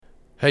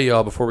Hey,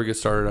 y'all, before we get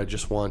started, I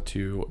just want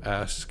to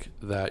ask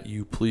that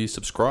you please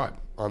subscribe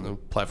on the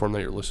platform that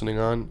you're listening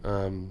on,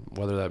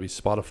 whether that be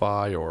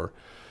Spotify or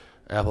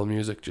Apple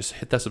Music. Just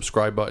hit that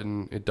subscribe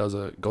button. It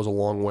goes a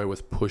long way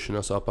with pushing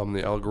us up on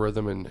the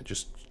algorithm and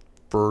just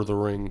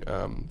furthering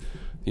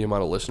the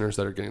amount of listeners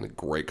that are getting the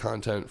great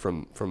content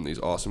from these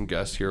awesome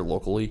guests here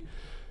locally.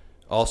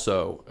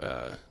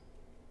 Also,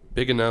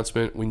 big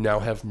announcement, we now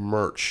have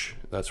merch.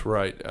 That's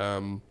right. If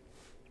you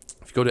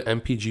go to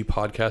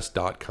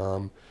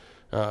mpgpodcast.com,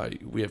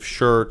 we have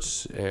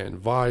shirts and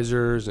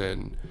visors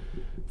and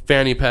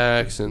fanny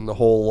packs and the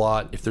whole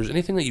lot. If there's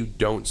anything that you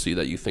don't see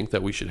that you think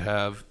that we should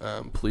have,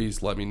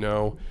 please let me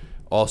know.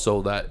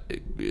 Also, that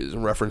is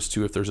in reference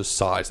to if there's a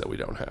size that we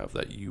don't have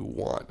that you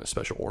want, a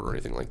special order or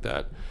anything like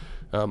that.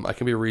 I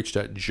can be reached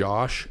at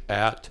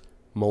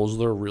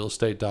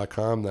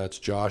josh@moslerrealestate.com. That's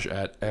Josh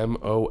at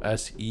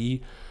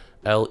MOSELER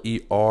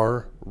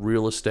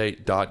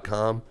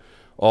realestate.com.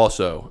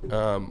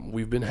 Also,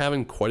 we've been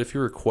having quite a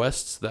few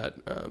requests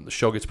that the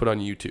show gets put on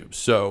YouTube.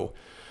 So,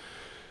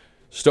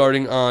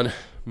 starting on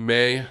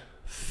May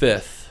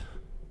 5th,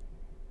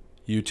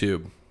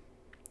 YouTube,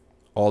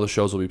 all the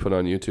shows will be put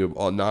on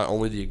YouTube. Not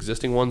only the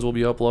existing ones will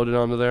be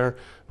uploaded onto there,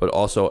 but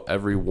also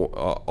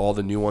all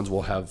the new ones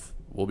will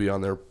be on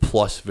there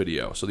plus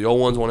video. So the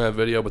old ones won't have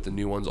video, but the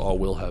new ones all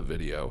will have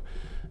video.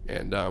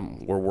 And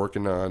we're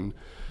working on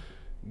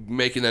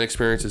making that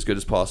experience as good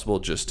as possible,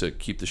 just to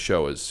keep the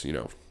show as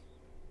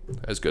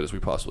good as we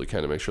possibly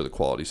can to make sure the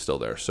quality's still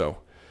there. So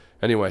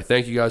anyway,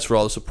 thank you guys for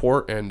all the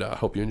support, and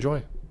hope you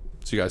enjoy.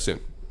 See you guys soon.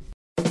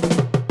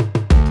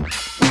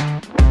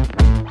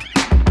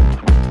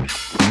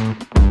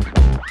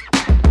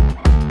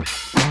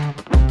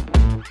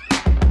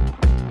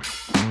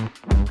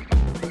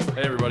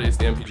 Hey everybody, it's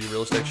the MPG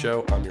Real Estate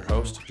Show. I'm your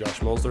host, Josh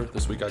Mosler.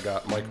 This week I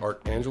got Mike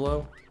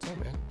Arcangelo. What's up,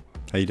 man?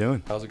 How you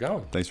doing? How's it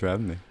going? Thanks for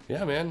having me.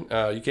 Yeah, man.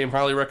 You came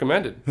highly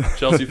recommended.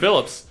 Chelsea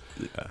Phillips.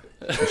 Yeah.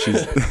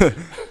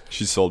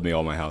 She's sold me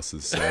all my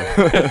houses, so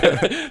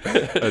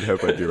I'd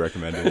hope I'd be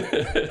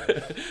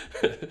recommended.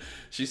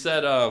 She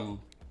said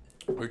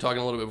we were talking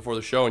a little bit before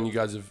the show, and you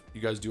guys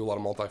do a lot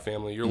of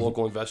multifamily. You're a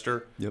local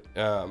investor. Yep.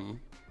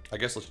 I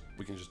guess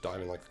we can just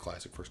dive in like the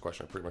classic first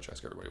question I pretty much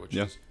ask everybody, which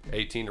is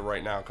 18 to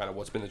right now, kind of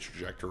what's been the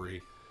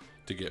trajectory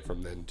to get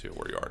from then to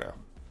where you are now.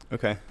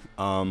 Okay.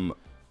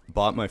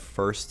 Bought my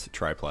first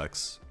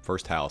triplex,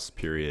 first house,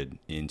 period,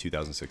 in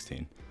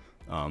 2016.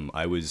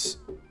 I was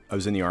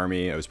in the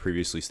Army. I was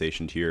previously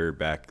stationed here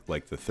back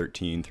like the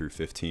 13 through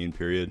 15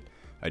 period.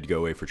 I'd go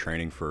away for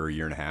training for a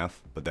year and a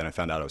half, but then I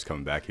found out I was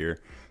coming back here.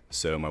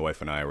 So my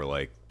wife and I were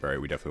like, all right,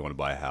 we definitely want to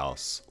buy a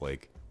house.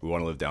 Like, we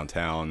want to live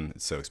downtown.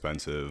 It's so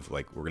expensive.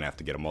 Like, we're going to have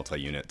to get a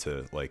multi-unit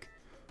to like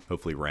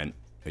hopefully rent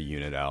a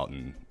unit out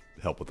and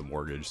help with the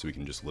mortgage so we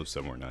can just live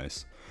somewhere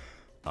nice.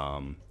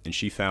 And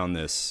she found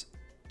this.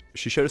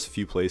 She showed us a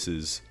few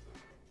places.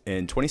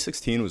 And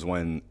 2016 was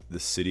when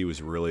the city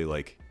was really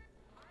like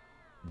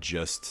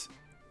just,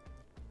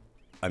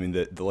 I mean,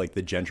 the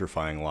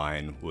gentrifying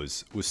line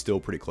was still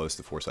pretty close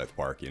to Forsyth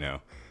Park,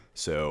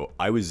 So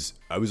I was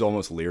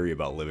almost leery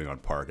about living on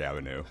Park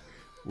Avenue,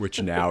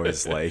 which now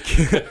is like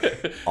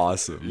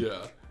awesome.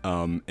 Yeah.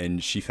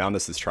 And she found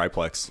us this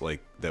triplex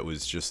like that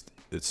was just,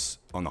 it's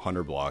on the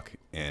Hunter block,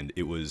 and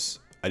I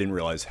didn't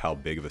realize how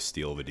big of a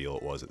steal of a deal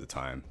it was at the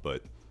time,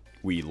 but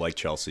we liked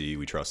Chelsea,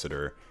 we trusted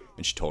her,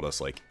 and she told us,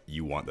 like,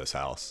 you want this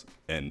house.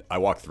 And I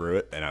walked through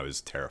it, and I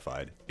was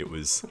terrified. It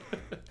was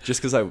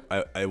just because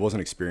I wasn't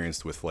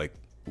experienced with, like,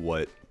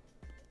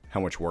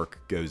 how much work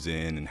goes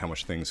in and how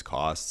much things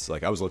costs.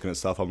 Like, I was looking at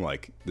stuff, I'm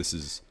like, this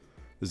is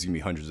going to be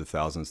hundreds of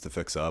thousands to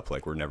fix up.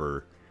 Like,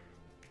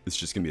 it's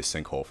just going to be a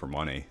sinkhole for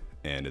money.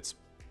 And it's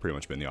pretty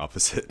much been the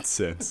opposite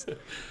since.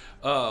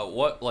 So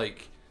what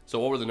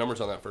were the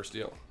numbers on that first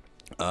deal?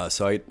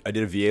 So I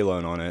did a VA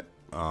loan on it.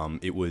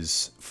 It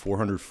was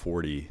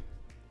 $440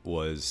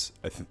 was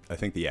I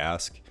think the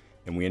ask,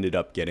 and we ended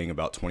up getting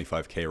about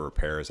 $25K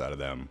repairs out of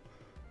them.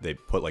 They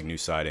put like new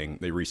siding,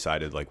 they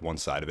re-sided like one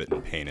side of it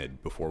and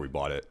painted before we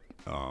bought it.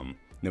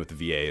 With the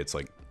VA, it's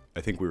like,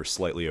 I think we were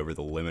slightly over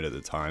the limit at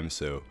the time,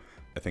 so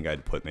I think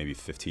I'd put maybe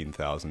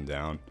 $15,000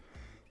 down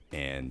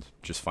and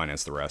just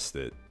finance the rest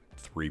at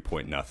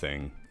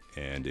 3.nothing.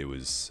 And it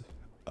was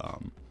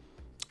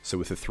so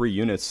with the 3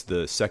 units,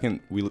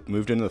 we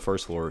moved into the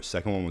first floor,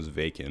 second one was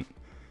vacant,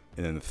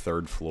 and then the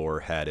third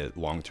floor had a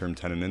long-term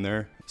tenant in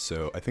there.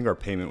 So I think our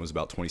payment was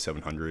about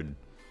 $2,700,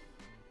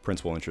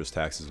 principal, interest,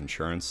 taxes,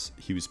 insurance.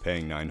 He was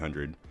paying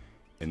 $900,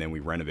 and then we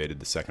renovated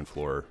the second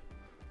floor.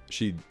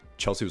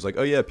 Chelsea was like,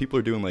 oh yeah, people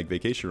are doing like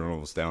vacation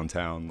rentals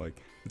downtown.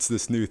 Like, it's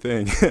this new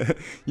thing.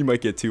 You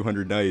might get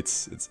 200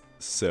 nights.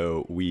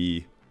 So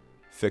we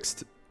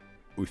fixed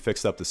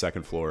up the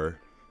second floor,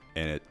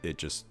 and it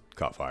just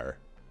caught fire.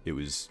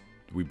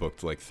 We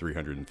booked like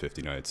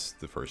 350 nights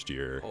the first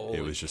year. Holy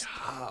it was just,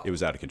 cow. It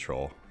was out of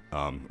control.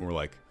 We're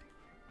like,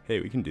 hey,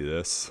 we can do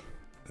this.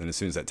 And as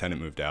soon as that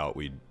tenant moved out,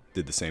 we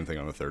did the same thing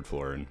on the third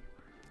floor and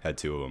had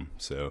 2 of them.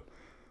 So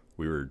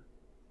we were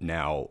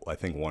now, I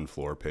think 1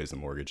 floor pays the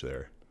mortgage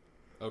there.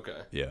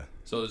 Okay. Yeah.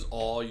 So then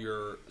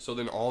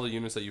all the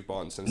units that you've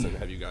bought since then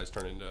have you guys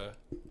turned into?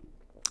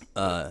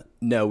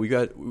 No, we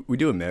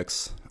do a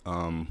mix.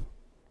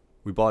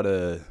 We bought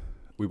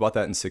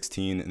that in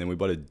 16, and then we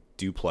bought a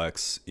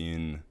duplex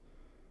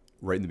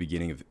right in the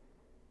beginning of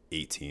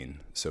 18.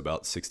 So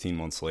about 16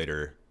 months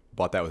later,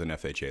 bought that with an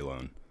FHA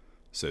loan.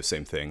 So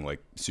same thing,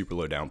 like super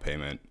low down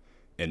payment.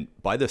 And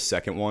by the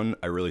second one,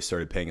 I really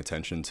started paying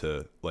attention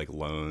to like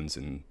loans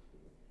and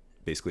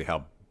basically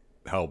how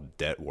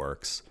debt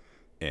works,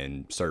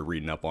 and started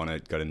reading up on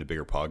it, got into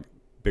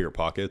bigger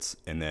pockets.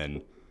 And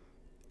then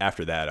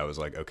after that, I was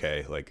like,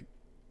 okay, like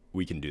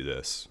we can do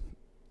this.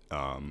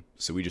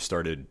 So we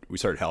started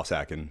house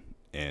hacking,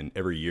 and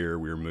every year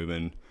we were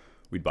moving,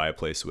 we'd buy a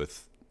place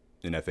with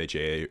an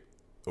FHA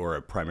or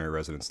a primary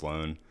residence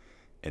loan,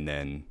 and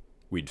then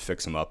we'd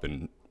fix them up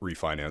and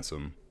refinance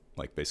them,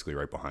 like basically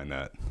right behind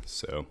that.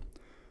 So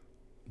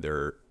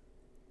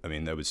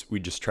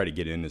we'd just try to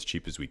get in as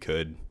cheap as we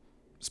could,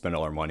 spend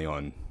all our money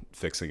on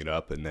fixing it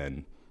up, and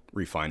then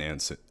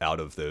refinance out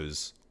of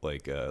those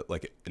like an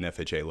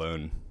FHA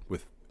loan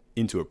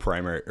into a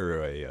primary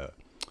or a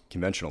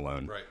conventional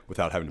loan, right,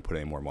 without having to put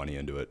any more money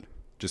into it,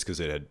 just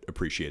because it had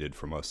appreciated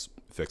from us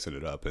fixing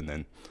it up. And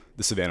then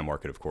the Savannah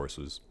market, of course,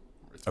 was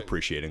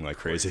appreciating like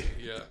crazy.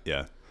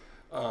 Yeah.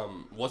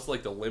 What's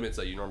like the limits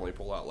that you normally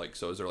pull out? Like,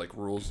 so is there like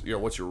rules?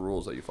 What's your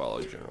rules that you follow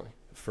generally?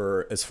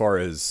 For as far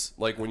as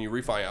like when you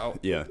refi out,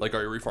 yeah, like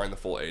are you refining the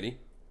full 80?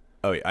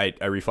 Oh, I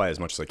refi as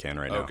much as I can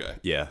right now. Okay.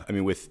 Yeah, I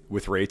mean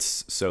with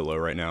rates so low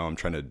right now, I'm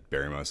trying to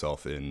bury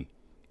myself in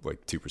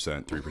like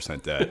 2%,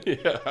 3% debt.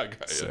 Yeah, I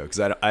got you. So, because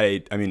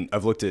I mean,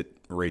 I've looked at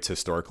rates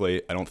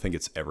historically. I don't think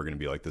it's ever going to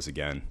be like this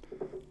again.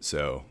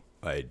 So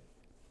I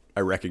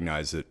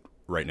recognize that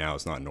right now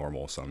it's not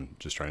normal. So I'm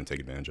just trying to take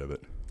advantage of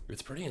it.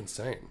 It's pretty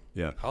insane.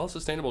 Yeah. How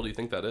sustainable do you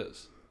think that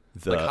is?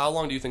 Like, how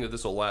long do you think that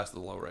this will last at the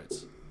low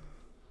rates?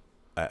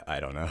 I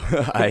don't know.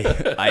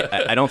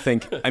 I don't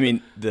think. I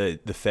mean, the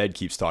Fed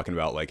keeps talking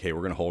about like, hey,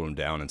 we're going to hold them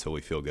down until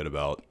we feel good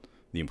about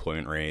the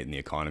employment rate and the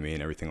economy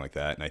and everything like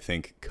that. And I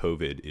think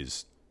COVID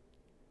is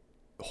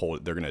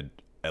they're going to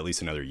at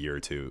least another year or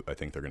two. I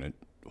think they're going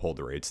to hold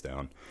the rates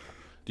down.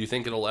 Do you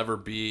think it'll ever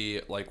be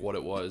like what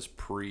it was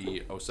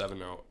pre 07,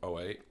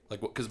 08?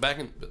 Like, because back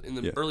in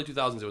the early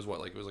 2000s, it was what,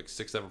 like it was like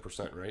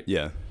 6-7%, right?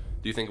 Yeah.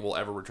 Do you think it will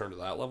ever return to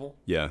that level?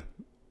 Yeah,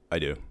 I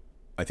do.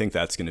 I think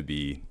that's going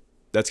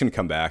to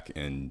come back,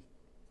 and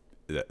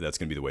that's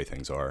going to be the way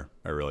things are.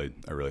 I really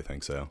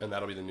think so. And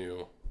that'll be the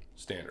new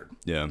standard.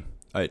 Yeah.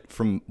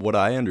 From what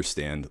I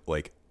understand,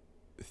 like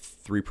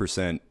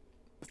 3%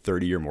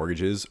 30-year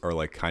mortgages are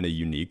like kind of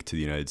unique to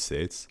the United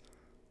States.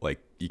 Like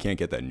you can't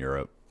get that in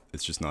Europe.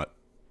 It's just not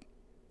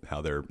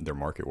how their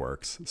market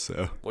works.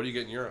 So what do you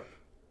get in Europe?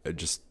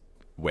 Just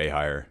way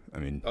higher. I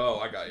mean, oh,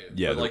 I got you.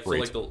 Yeah, but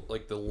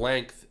the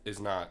length is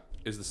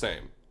the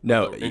same.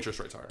 No, the interest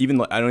rates higher.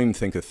 I don't even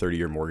think a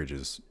 30-year mortgage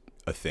is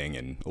a thing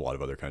in a lot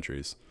of other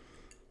countries.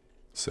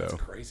 So that's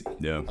crazy.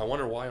 Yeah. I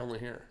wonder why only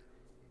here.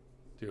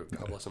 Dude,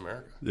 God bless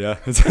America. Yeah,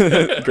 it's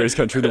the greatest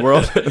country in the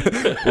world.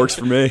 Works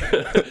for me.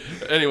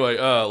 Anyway,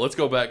 let's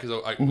go back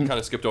because I kind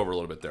of skipped over a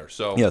little bit there.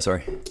 So yeah,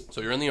 sorry.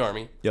 So you're in the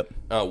Army. Yep.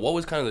 What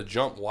was kind of the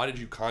jump? Why did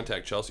you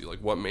contact Chelsea? Like,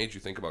 what made you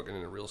think about getting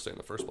into real estate in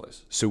the first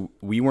place? So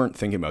we weren't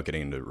thinking about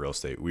getting into real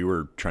estate. We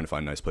were trying to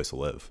find a nice place to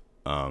live.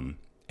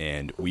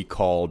 And we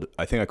called.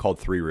 I think I called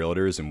 3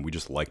 realtors, and we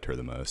just liked her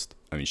the most.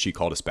 I mean, she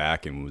called us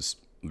back and was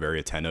very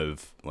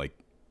attentive. Like,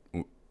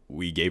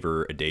 we gave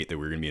her a date that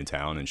we were going to be in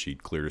town, and she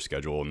cleared her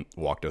schedule and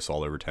walked us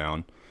all over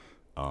town.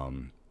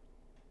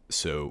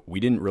 So we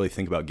didn't really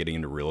think about getting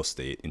into real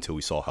estate until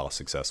we saw how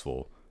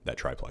successful that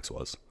triplex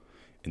was.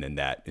 And then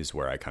that is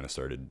where I kind of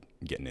started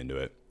getting into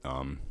it.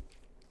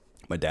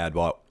 My dad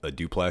bought a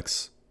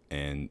duplex,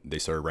 and they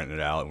started renting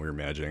it out, and we were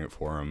managing it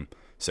for him.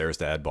 Sarah's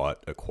dad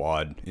bought a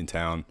quad in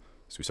town,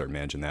 so we started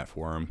managing that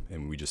for him.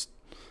 And we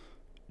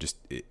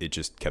it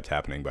just kept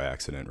happening by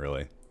accident,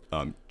 really.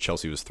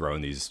 Chelsea was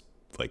throwing these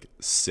like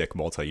sick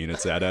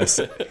multi-units at us,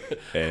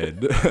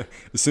 and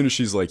as soon as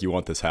she's like, you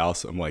want this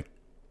house, I'm like,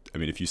 I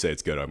mean, if you say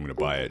it's good, I'm going to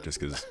buy it, just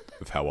because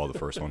of how well the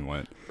first one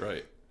went.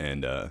 Right.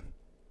 And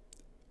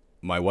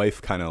my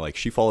wife kind of like,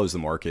 she follows the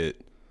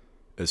market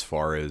as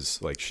far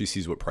as like, she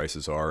sees what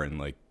prices are and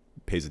like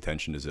pays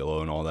attention to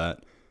Zillow and all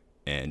that,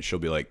 and she'll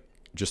be like,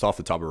 just off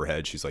the top of her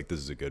head, she's like, this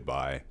is a good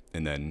buy.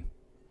 And then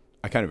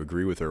I kind of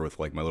agree with her with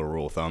like my little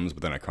rule of thumbs,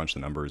 but then I crunch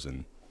the numbers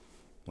and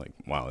like,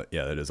 wow,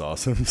 yeah, that is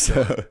awesome.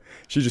 So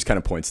she just kind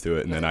of points to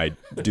it, and then I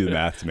do the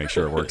math to make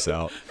sure it works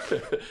out.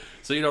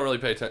 So you don't really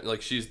pay attention.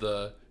 Like she's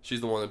the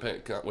one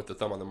that with the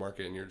thumb on the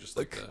market, and you're just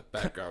like the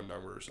background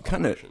numbers.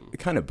 Kind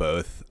of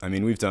both. I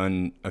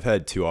mean, I've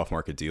had 2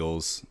 off-market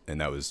deals, and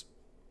that was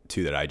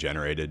 2 that I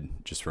generated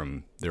just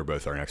from, they were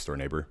both our next door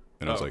neighbor,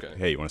 and I was like,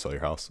 hey, you want to sell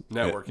your house?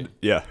 Networking.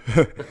 Yeah.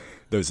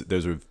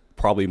 those were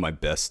probably my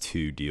best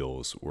 2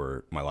 deals,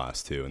 were my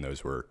last 2, and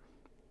those were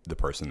the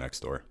person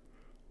next door.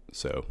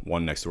 So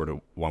one next door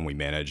to one we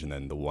manage, and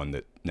then the one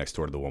that next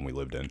door to the one we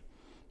lived in.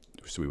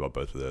 So we bought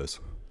both of those.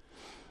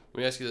 Let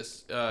me ask you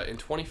this: in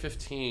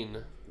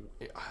 2015,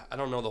 I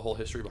don't know the whole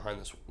history behind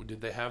this.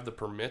 Did they have the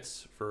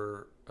permits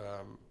for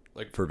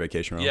like For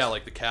vacation rentals? yeah,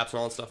 like the caps and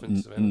all that stuff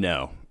in Savannah?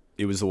 No,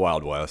 it was the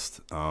Wild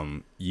West.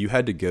 You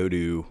had to go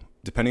to,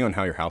 depending on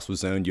how your house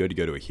was zoned, you had to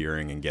go to a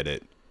hearing and get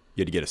it.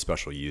 You had to get a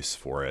special use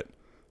for it.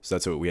 So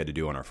that's what we had to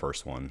do on our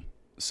first one.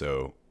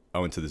 So I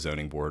went to the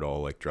zoning board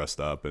all like dressed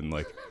up and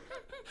like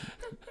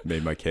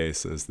made my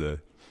case as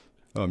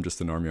I'm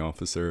just an Army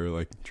officer,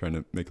 like trying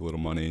to make a little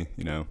money,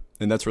 you know.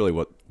 And that's really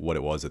what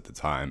it was at the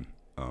time,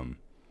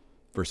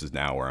 versus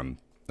now where I'm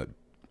a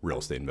real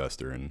estate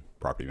investor and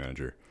property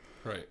manager.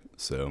 Right.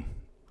 So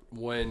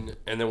and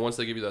then once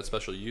they give you that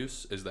special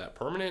use, is that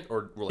permanent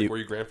or like were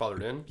you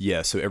grandfathered in?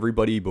 yeah, so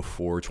everybody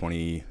before I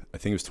think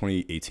it was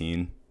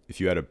 2018, if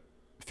you had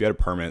a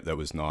permit that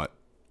was not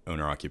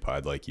owner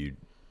occupied, like you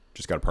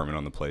just got a permit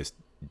on the place,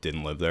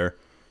 didn't live there,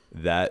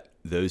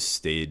 those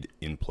stayed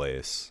in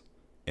place,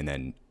 and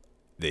then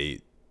they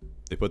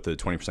put the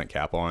 20%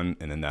 cap on,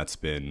 and then that's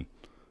been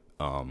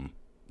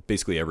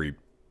basically every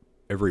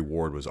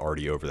ward was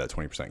already over that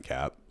 20%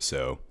 cap,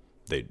 so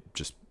they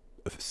just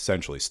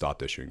essentially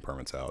stopped issuing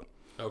permits out.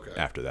 Okay.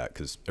 After that,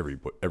 because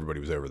everybody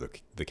was over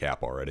the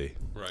cap already.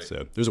 Right.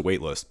 So there's a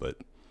wait list, but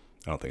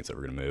I don't think it's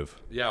ever gonna move.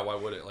 Yeah, why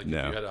would it? Like No.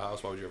 if you had a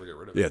house, why would you ever get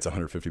rid of it? Yeah, it's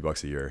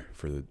 $150 a year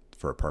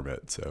for a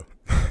permit, so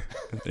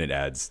and it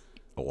adds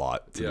a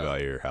lot to the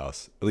value of your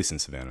house, at least in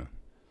Savannah.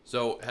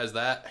 So has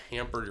that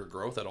hampered your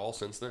growth at all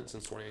since then,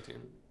 since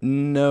 2018?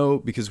 No,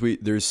 because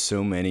there were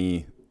so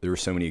many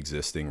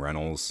existing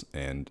rentals,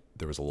 and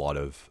there was a lot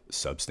of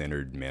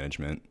substandard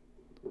management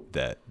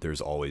that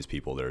there's always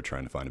people that are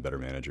trying to find a better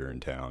manager in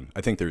town. I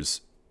think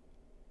there's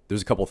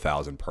a couple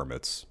thousand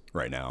permits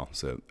right now,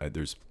 so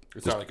It's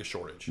not like a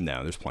shortage.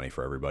 no, there's plenty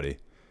for everybody.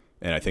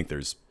 And I think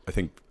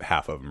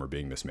half of them are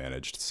being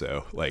mismanaged.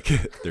 So like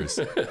there's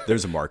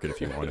a market if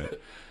you want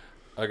it.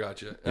 I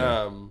got you.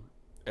 Yeah.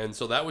 And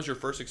so that was your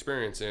first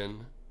experience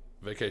in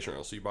vacation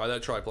rental. So you buy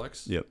that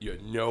triplex. Yep. You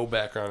had no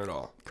background at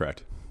all.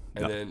 Correct.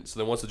 And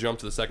then what's the jump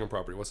to the second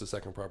property? What's the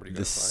second property you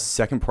The guys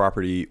second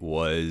property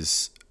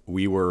was,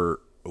 we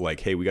were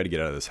like, hey, we got to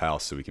get out of this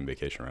house so we can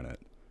vacation rent it,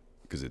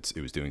 because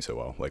it was doing so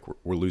well. Like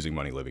we're losing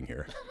money living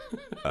here.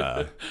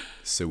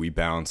 So we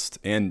bounced,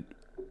 and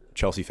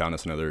Chelsea found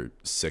us another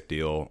sick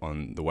deal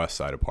on the west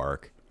side of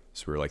Park.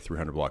 So we were like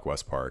 300 block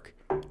West Park,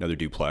 another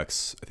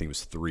duplex. I think it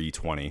was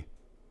 320,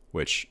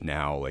 which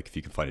now, like, if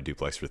you can find a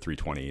duplex for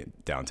 320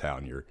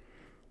 downtown, you're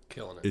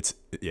killing it.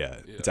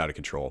 It's out of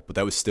control. But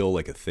that was still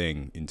like a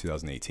thing in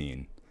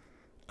 2018.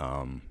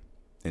 And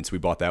so we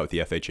bought that with the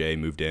FHA,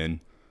 moved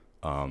in.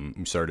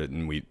 We started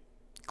and we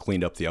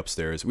cleaned up the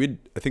upstairs.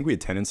 I think we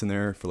had tenants in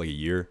there for like a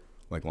year,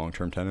 like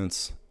long-term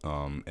tenants.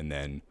 And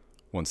then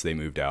once they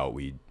moved out,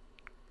 we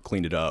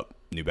cleaned it up,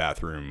 new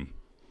bathroom.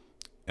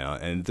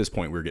 And at this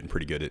point, we were getting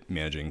pretty good at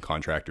managing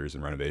contractors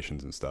and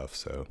renovations and stuff.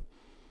 So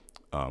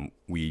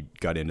we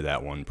got into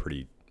that one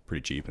pretty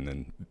cheap. And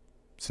then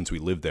since we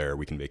lived there,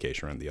 we can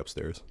vacation rent the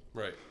upstairs.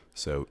 Right.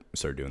 So we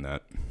started doing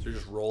that. So you're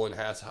just rolling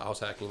house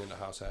hacking into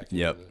house hacking.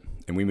 Yep.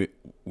 And we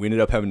ended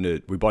up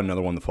we bought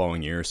another one the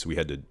following year, so we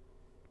had to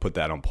put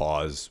that on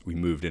pause. We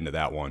moved into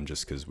that one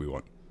just because we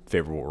want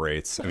favorable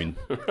rates. I mean,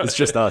 It's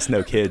just us,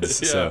 no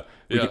kids, so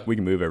we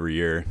can move every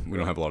year. We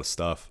don't have a lot of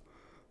stuff.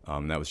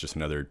 That was just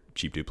another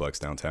cheap duplex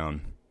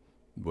downtown,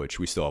 which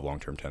we still have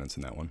long-term tenants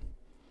in that one.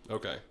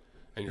 Okay.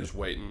 And you're just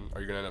waiting.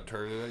 Are you going to end up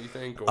turning it, you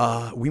think?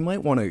 Or? We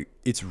might want to.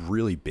 It's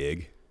really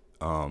big.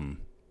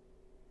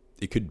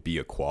 It could be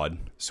a quad,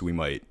 so we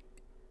might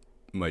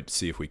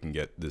see if we can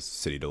get this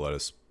city to let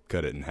us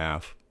cut it in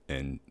half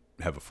and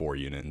have a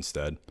 4-unit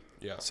instead.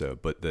 Yeah. So,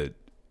 but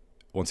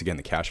once again,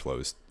 the cash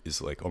flow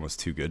is like almost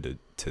too good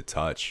to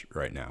touch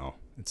right now.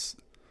 It's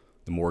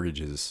the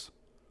mortgages.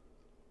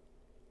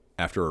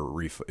 After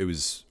we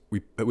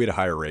had a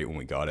higher rate when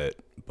we got it,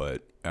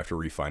 but after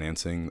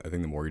refinancing, I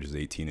think the mortgage is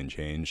 18 and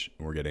change,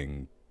 and we're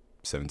getting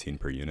 17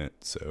 per unit.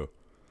 So,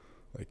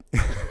 like,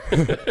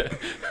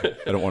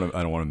 I don't want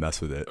to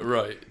mess with it.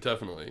 Right,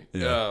 definitely.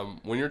 Yeah.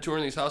 When you're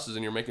touring these houses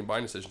and you're making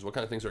buying decisions, what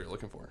kind of things are you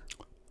looking for?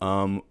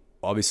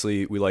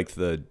 Obviously, we like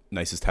the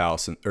nicest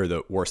house or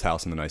the worst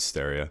house in the nicest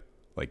area.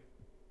 Like,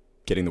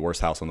 getting the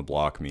worst house on the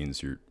block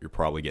means you're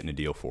probably getting a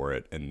deal for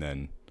it, and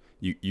then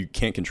you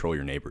can't control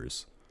your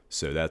neighbors.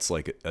 So that's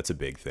a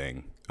big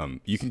thing.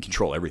 You can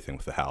control everything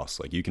with the house.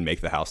 Like, you can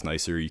make the house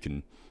nicer, you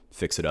can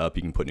fix it up,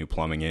 you can put new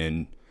plumbing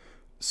in.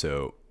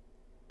 So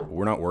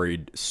we're not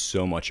worried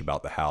so much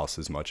about the house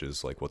as much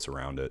as like what's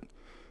around it.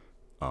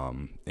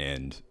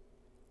 And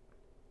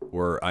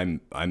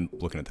I'm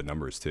looking at the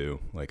numbers too.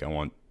 Like, I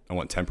want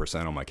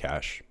 10% on my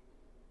cash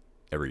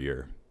every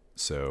year.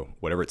 So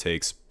whatever it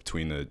takes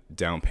between the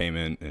down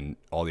payment and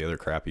all the other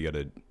crap you got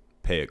to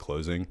pay at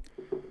closing.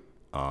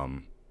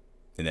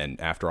 And then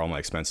after all my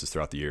expenses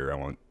throughout the year, I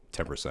want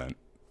 10%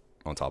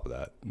 on top of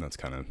that. And that's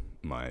kind of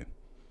my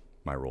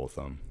rule of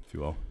thumb, if you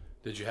will.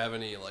 Did you have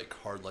any like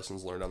hard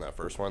lessons learned on that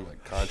first one,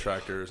 like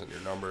contractors and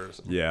your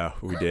numbers? Yeah,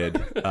 we did.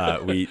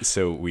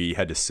 We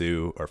had to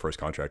sue our first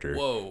contractor.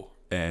 Whoa.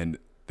 And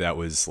that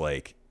was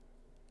like,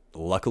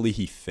 luckily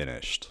he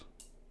finished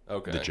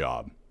the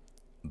job.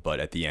 but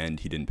at the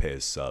end he didn't pay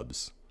his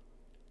subs.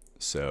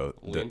 So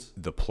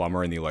the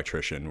plumber and the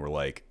electrician were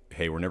like,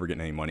 hey, we're never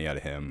getting any money out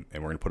of him,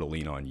 and we're going to put a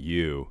lien on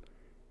you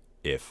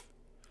if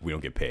we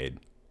don't get paid.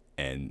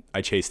 And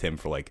I chased him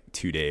for like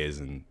 2 days,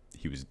 and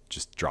he was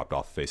just dropped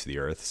off the face of the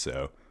earth.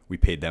 So we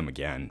paid them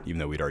again, even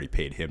though we'd already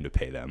paid him to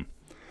pay them.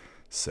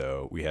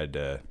 So we had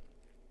to,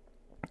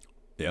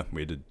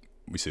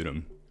 we sued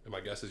him. And my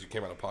guess is you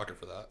came out of pocket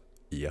for that.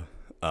 Yeah.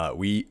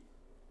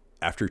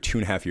 After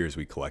 2.5 years,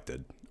 we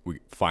collected. We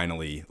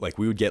finally, like,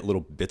 we would get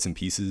little bits and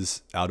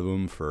pieces out of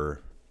him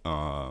for,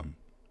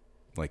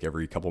 like,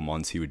 every couple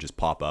months he would just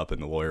pop up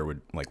and the lawyer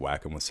would, like,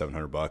 whack him with $700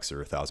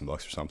 or $1,000 or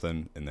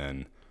something. And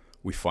then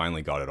we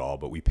finally got it all,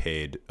 but we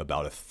paid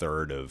about a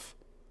third of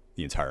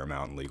the entire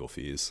amount in legal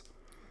fees.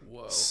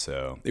 Whoa.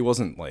 So it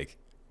wasn't like,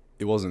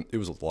 it was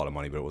a lot of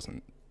money, but it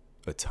wasn't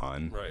a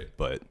ton. Right.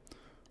 But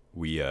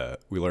we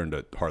learned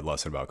a hard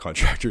lesson about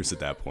contractors at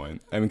that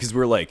point. I mean, because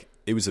we're like,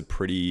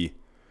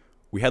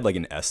 we had like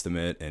an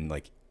estimate and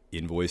like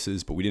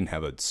invoices, but we didn't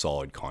have a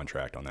solid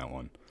contract on that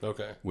one.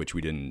 Okay. Which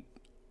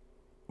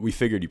we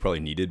figured you probably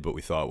needed, but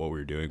we thought what we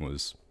were doing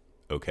was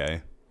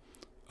okay.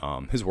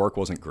 His work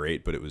wasn't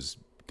great, but it was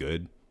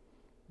good.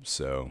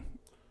 So.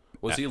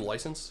 Was he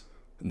licensed?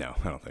 No,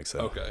 I don't think so.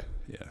 Okay.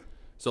 Yeah.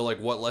 So,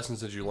 like, what lessons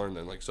did you learn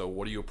then? Like, so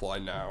what do you apply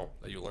now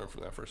that you learned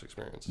from that first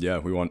experience? Yeah,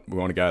 we want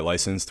a guy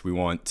licensed.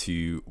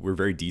 We're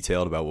very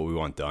detailed about what we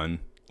want done.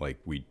 Like,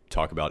 we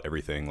talk about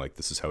everything. Like,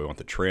 this is how we want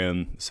the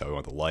trim. This is how we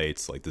want the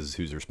lights. Like, this is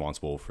who's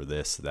responsible for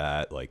this,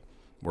 that. Like,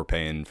 we're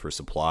paying for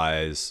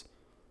supplies.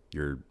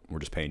 We're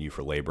just paying you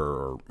for labor,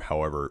 or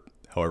however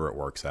it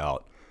works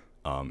out.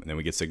 And then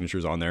we get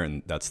signatures on there,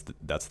 and that's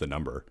the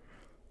number.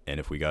 And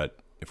if we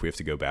have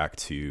to go back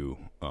to,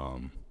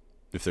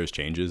 if there's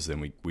changes, then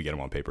we get them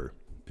on paper.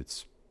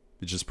 It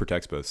just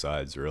protects both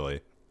sides,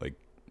 really. Like,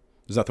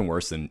 there's nothing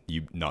worse than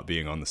you not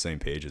being on the same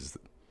page as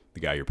the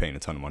guy you're paying a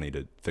ton of money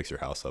to fix your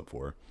house up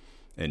for.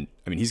 And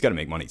I mean, he's got to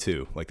make money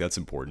too. Like, that's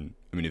important.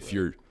 I mean,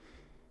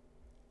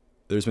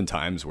 there's been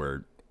times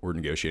where we're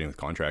negotiating with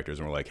contractors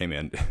and we're like, hey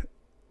man,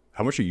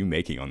 how much are you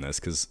making on this?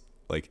 Cause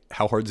like,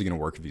 how hard is it going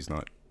to work if he's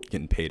not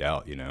getting paid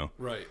out, you know?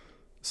 Right.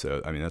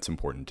 So, I mean, that's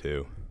important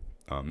too.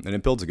 And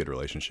it builds a good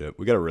relationship.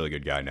 We got a really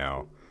good guy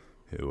now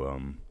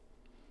who,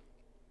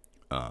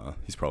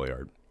 he's probably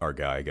our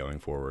guy going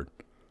forward.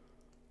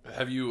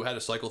 Have you had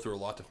to cycle through a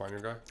lot to find your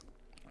guy?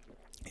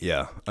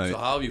 Yeah. So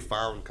how have you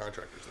found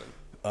contractors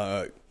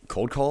then?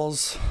 Cold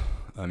calls.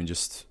 I mean,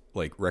 just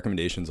like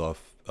recommendations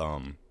off,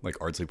 like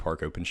Ardsley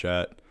Park Open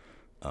Chat.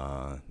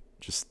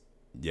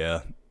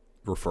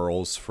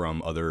 Referrals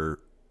from other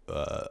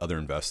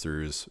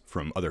investors,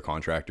 from other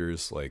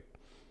contractors. Like,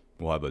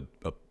 we'll have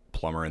a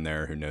plumber in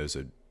there who knows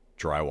a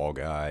drywall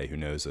guy, who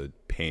knows a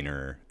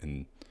painter,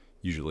 and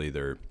usually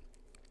if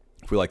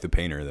we like the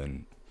painter,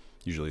 then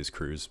usually his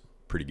crew's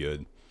pretty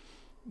good.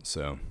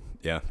 So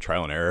yeah,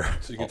 trial and error.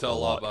 So you can tell a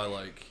lot by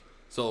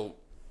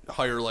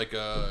hire like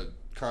a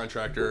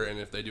contractor, and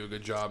if they do a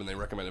good job and they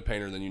recommend a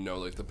painter, then you know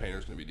like the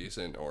painter's gonna be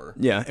decent. Or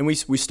yeah, and we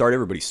start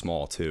everybody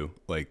small too.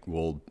 Like,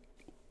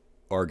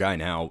 our guy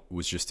now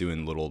was just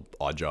doing little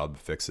odd job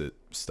fix it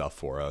stuff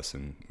for us,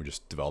 and we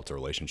just developed a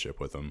relationship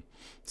with him.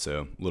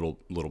 So little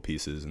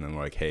pieces, and then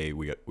we're like, hey,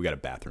 we got a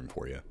bathroom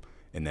for you,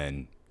 and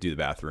then do the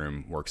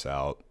bathroom, works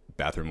out,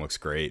 bathroom looks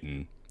great,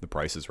 and the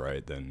price is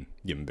right, then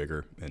give him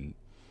bigger. And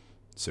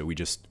so we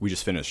just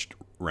finished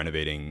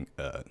renovating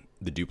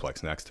the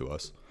duplex next to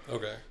us.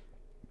 Okay.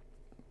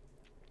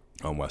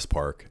 On West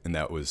Park, and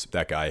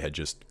that guy had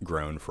just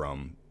grown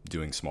from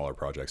doing smaller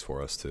projects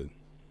for us to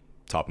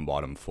top and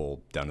bottom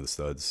full down to the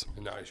studs.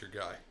 And now he's your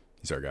guy.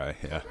 He's our guy.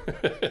 Yeah.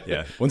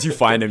 Yeah. Once you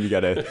find him, you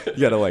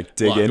gotta like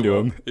dig into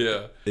him.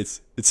 Yeah.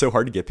 It's so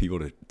hard to get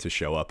people to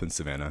show up in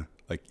Savannah.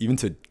 Like, even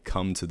to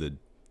come to the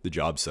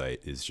job site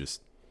is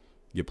just,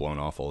 you get blown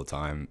off all the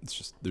time. It's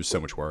just, there's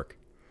so much work.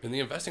 In the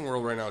investing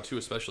world right now too,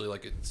 especially,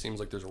 like, it seems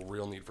like there's a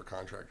real need for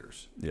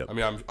contractors. Yep. I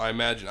mean, I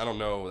imagine, I don't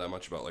know that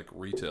much about like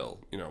retail,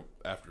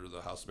 after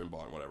the house has been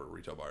bought and whatever,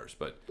 retail buyers,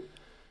 but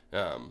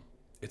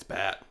it's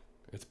bad.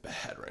 It's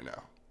bad right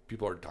now.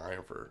 People are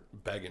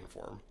begging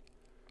for them.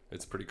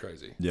 It's pretty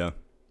crazy. Yeah.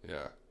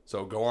 Yeah.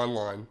 So go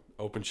online,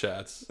 open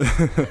chats.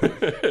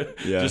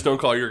 Yeah. Just don't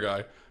call your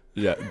guy.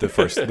 Yeah, the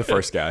first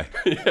guy.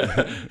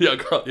 Yeah.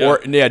 Or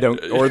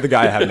the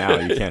guy I have now.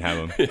 You can't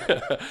have him.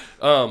 Yeah.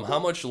 How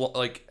much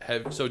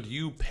so do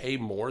you pay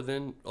more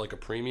than like a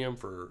premium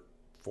for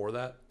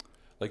that,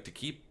 like, to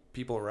keep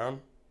people around?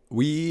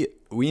 We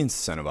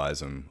incentivize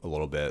them a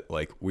little bit.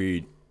 Like,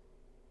 we'll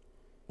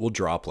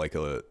drop like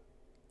a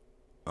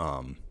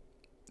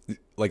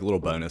little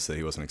bonus that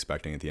he wasn't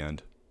expecting at the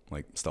end,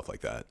 like stuff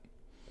like that.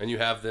 And you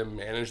have them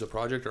manage the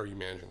project, or are you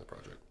managing the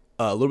project?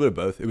 A little bit of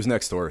both. It was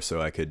next door, so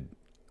I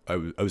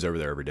was over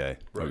there every day.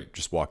 Right. I would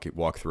just walk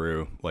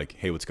through, like,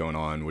 hey, what's going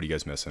on? What are you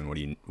guys missing? What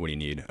do you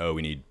need? Oh,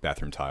 we need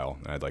bathroom tile.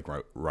 And I'd like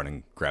run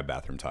and grab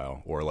bathroom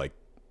tile, or like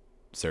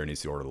Sarah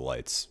needs to order the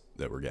lights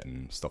that we're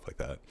getting, stuff like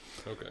that.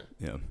 Okay.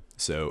 Yeah.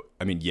 So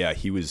I mean, yeah,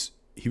 he was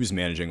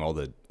managing all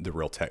the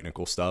real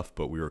technical stuff,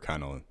 but we were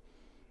kind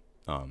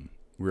of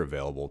we're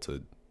available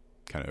to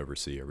kind of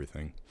oversee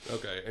everything.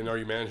 Okay. And are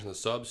you managing the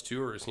subs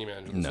too, or is he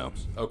managing the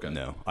subs? Okay.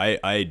 No.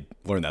 I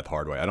learned that the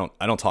hard way. I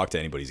don't talk to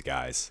anybody's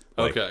guys.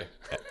 Like, Okay.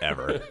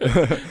 Ever.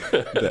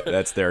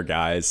 That's their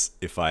guys.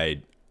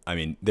 I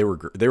mean, they were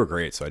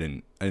great, so I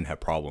didn't have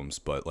problems.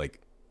 But like,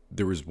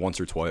 there was once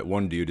or twice.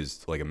 One dude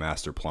is like a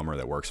master plumber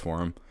that works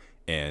for him,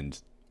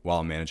 and while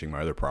I'm managing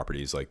my other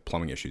properties, like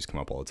plumbing issues come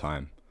up all the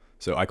time.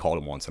 So I called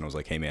him once and I was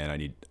like, "Hey man,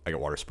 I got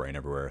water spraying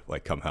everywhere.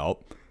 Like, come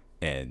help."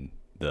 And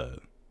the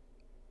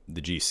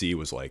GC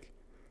was like,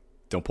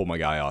 "Don't pull my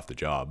guy off the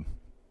job,"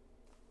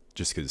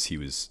 just because he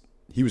was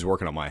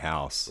working on my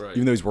house. Right.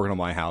 Even though he's working on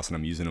my house and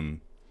I'm using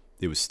him,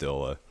 it was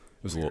still a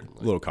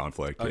little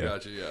conflict. I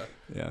got you. Yeah.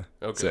 Yeah.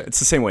 Okay. So it's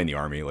the same way in the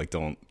Army. Like,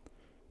 don't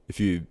if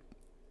you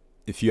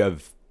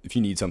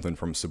need something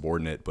from a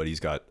subordinate, but he's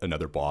got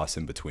another boss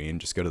in between,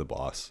 just go to the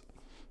boss.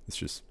 It's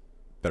just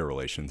better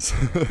relations.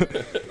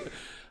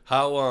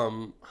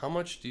 How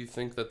much do you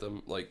think that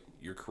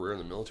your career in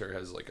the military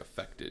has like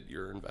affected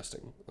your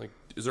investing? Like,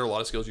 is there a lot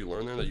of skills you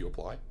learn there that you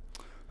apply?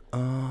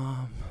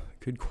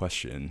 Good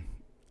question.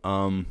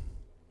 I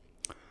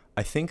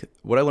think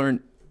what I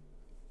learned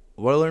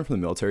from the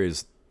military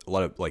is a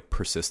lot of like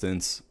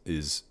persistence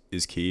is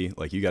key.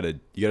 Like, you gotta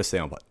stay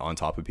on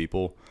top of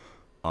people.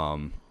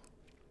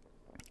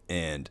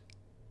 And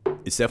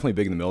it's definitely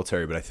big in the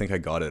military, but I think I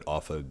got it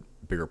off of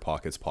Bigger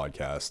Pockets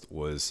podcast.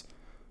 Was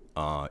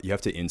you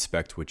have to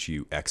inspect what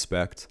you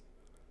expect.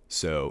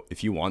 So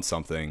if you want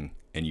something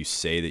and you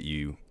say that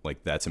you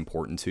like that's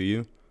important to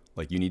you,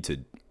 like, you need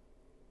to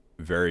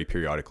very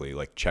periodically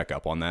like check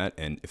up on that,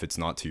 and if it's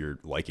not to your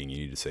liking, you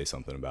need to say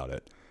something about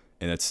it.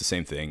 And that's the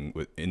same thing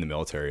in the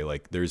military.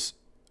 Like, there's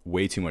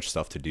way too much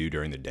stuff to do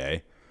during the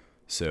day,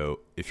 so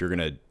if you're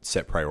gonna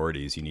set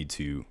priorities, you need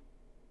to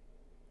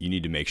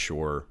make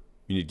sure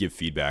you need to give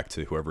feedback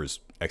to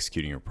whoever's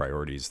executing your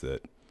priorities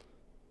that,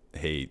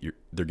 hey,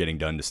 they're getting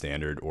done to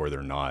standard or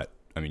they're not.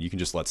 I mean, you can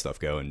just let stuff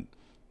go, and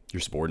your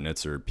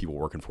subordinates or people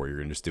working for you are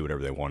gonna just do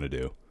whatever they want to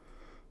do.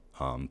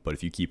 But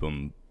if you keep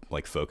them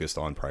like focused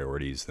on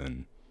priorities,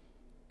 then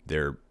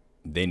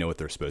they know what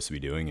they're supposed to be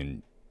doing,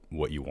 and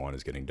what you want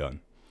is getting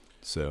done.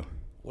 So,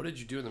 what did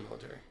you do in the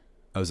military?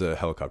 I was a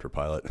helicopter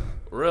pilot.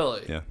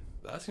 Really? Yeah.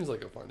 That seems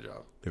like a fun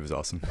job. It was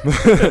awesome.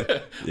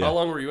 Yeah. How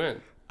long were you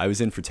in? I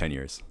was in for 10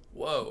 years.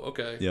 Whoa.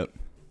 Okay. Yep.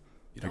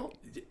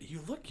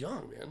 You look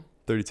young, man.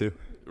 32.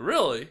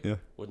 Really? Yeah.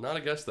 Would not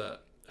have guessed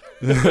that.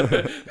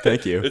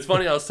 Thank you. It's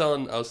funny. I was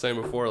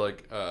saying before,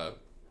 like,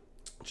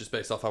 just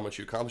based off how much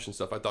you accomplished and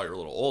stuff, I thought you were a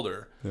little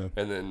older. Yeah.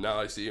 And then now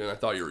I see you, and I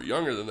thought you were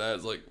younger than that.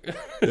 It's like,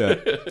 yeah.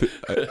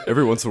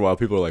 Every once in a while,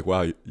 people are like,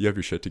 "Wow, you have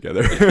your shit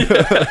together."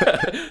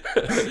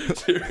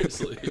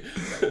 Seriously.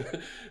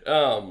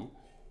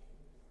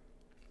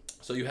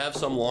 So you have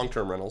some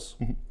long-term rentals.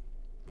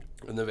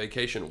 And the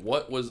vacation,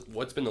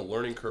 what's been the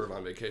learning curve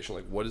on vacation?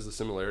 Like, what is the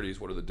similarities?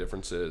 What are the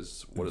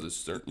differences? What are the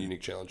certain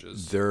unique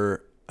challenges?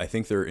 I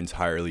think they're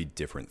entirely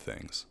different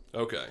things.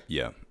 Okay.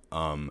 Yeah.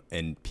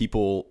 And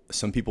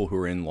some people who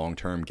are in long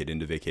term get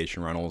into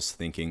vacation rentals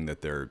thinking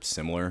that they're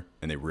similar,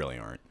 and they really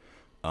aren't.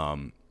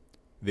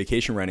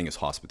 Vacation renting is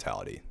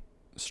hospitality,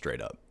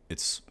 straight up.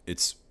 It's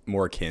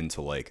more akin to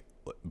like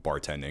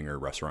bartending or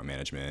restaurant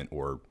management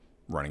or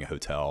running a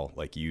hotel.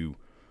 Like,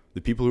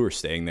 the people who are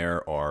staying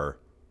there are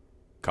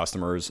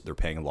customers. They're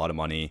paying a lot of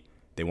money.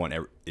 They want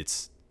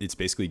it's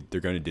basically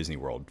they're going to Disney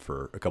World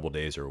for a couple of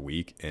days or a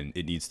week, and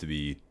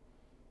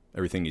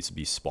everything needs to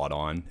be spot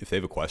on. If they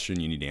have a question,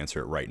 you need to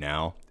answer it right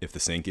now. If the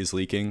sink is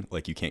leaking,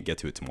 like, you can't get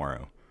to it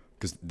tomorrow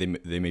because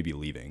they may be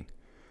leaving.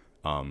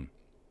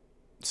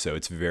 So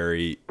it's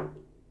very,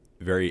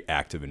 very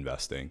active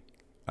investing,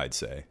 I'd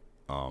say.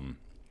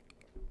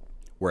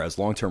 Whereas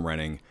long-term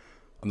renting,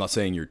 I'm not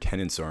saying your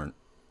tenants aren't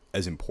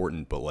as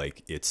important, but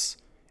like it's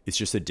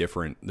just there's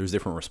different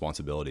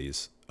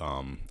responsibilities.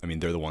 I mean,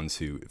 they're the ones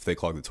who, if they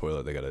clog the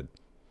toilet, they got to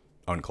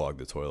unclog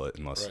the toilet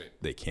unless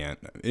they can't,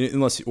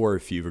 or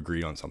if you've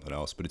agreed on something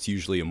else. But it's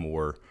usually a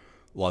more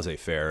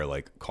laissez-faire,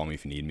 like, call me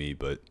if you need me,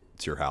 but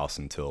it's your house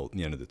until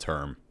the end of the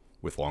term.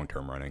 With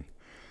long-term renting,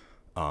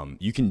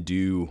 you can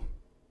do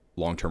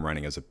long-term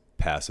renting as a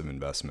passive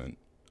investment,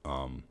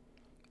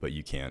 but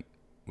you can't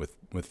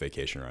with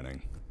vacation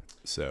renting.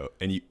 So,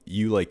 and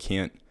you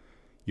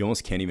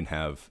almost can't even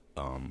have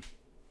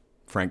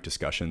frank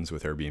discussions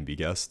with Airbnb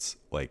guests.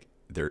 Like,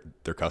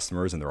 they're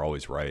customers and they're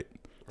always right.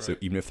 So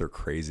even if they're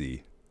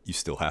crazy, you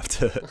still have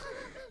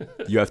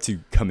to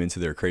come into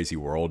their crazy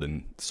world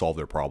and solve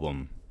their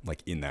problem,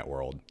 like, in that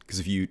world. Because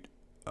if you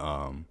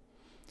tell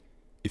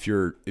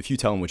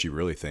them what you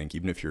really think,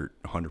 even if you're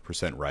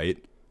 100%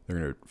 right, they're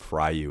gonna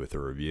fry you with a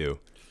review,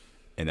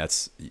 and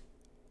that's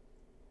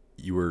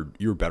you were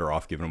better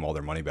off giving them all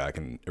their money back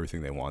and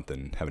everything they want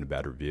than having a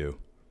bad review.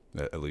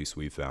 At least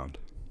we've found.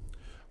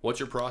 What's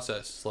your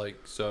process like?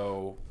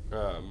 So,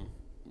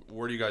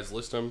 where do you guys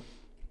list them?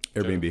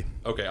 Airbnb.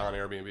 Okay, on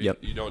Airbnb. Yep.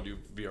 You don't do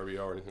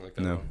VRBO or anything like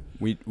that? No.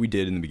 We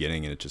did in the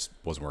beginning, and it just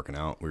wasn't working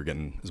out. We were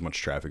getting as much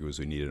traffic as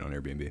we needed on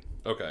Airbnb.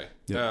 Okay.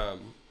 Yep.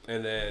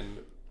 And then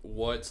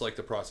what's like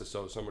the process?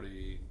 So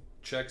somebody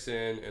checks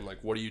in, and like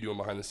what are you doing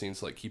behind the scenes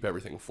to like keep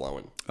everything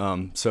flowing?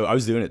 So I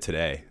was doing it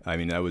today. I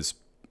mean,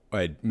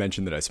 I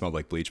mentioned that I smelled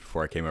like bleach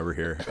before I came over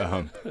here.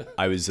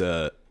 I was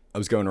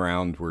going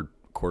around. We're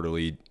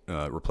quarterly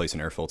replacing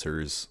air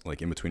filters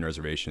like in between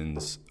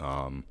reservations.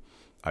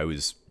 I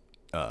was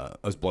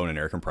blowing an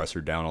air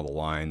compressor down all the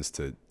lines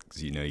because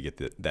you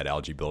get that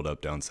algae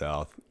buildup down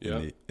south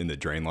in the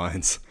drain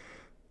lines.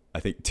 I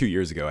think 2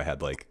 years ago I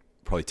had like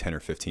probably 10 or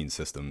 15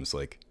 systems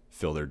like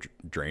fill their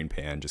drain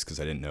pan just because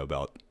I didn't know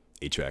about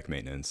HVAC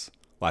maintenance.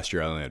 Last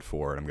year I only had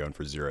 4, and I'm going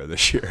for 0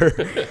 this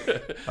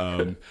year.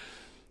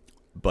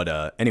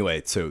 But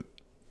anyway, so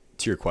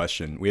to your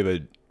question,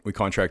 we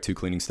contract 2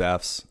 cleaning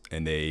staffs,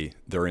 and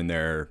they're in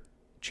there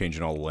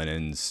changing all the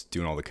linens,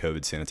 doing all the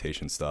COVID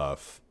sanitation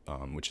stuff,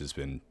 which has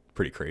been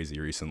pretty crazy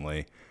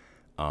recently.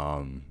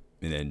 And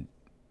then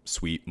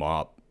sweep,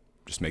 mop,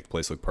 just make the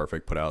place look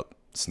perfect, put out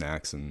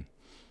snacks, and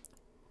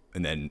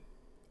then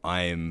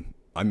I'm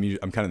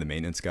kind of the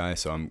maintenance guy,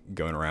 so I'm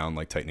going around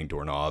like tightening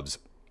doorknobs,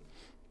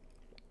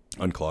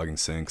 unclogging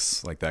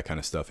sinks, like that kind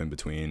of stuff in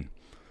between.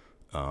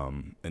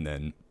 And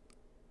then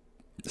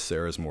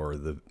Sarah's more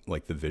the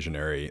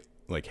visionary,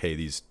 like, hey,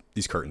 these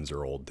curtains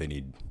are old, they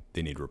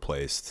need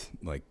replaced,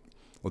 like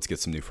let's get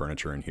some new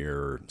furniture in here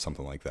or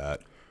something like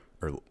that,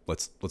 or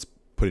let's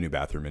put a new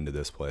bathroom into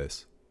this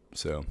place.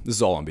 So this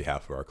is all on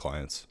behalf of our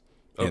clients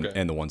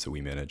and the ones that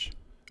we manage,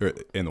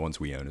 and the ones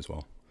we own as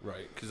well.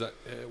 Right, because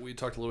we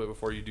talked a little bit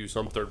before, you do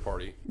some third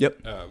party. Yep.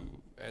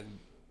 And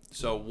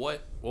so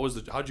what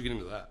was how'd you get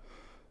into that?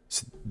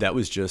 So that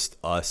was just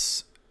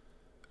us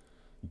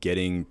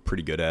getting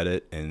pretty good at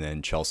it, and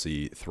then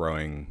Chelsea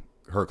throwing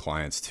her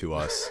clients to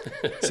us.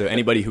 So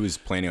anybody who was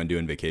planning on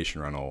doing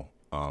vacation rental,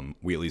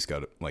 we at least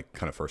got like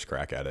kind of first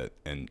crack at it.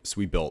 And so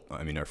we built,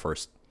 I mean, our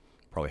first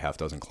probably half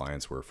dozen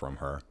clients were from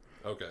her.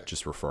 Okay.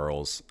 Just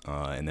referrals.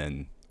 And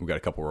then we got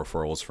a couple of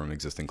referrals from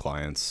existing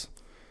clients.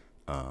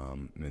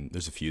 And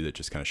there's a few that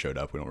just kind of showed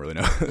up. We don't really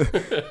know.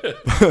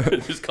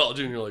 Just called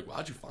you and you're like, well,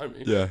 how'd you find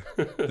me? Yeah.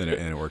 And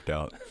it worked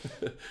out.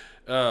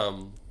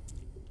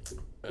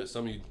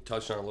 Something you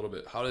touched on a little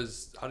bit. How did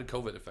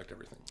COVID affect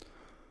everything?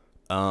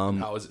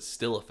 How is it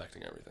still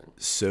affecting everything?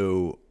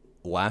 So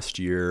last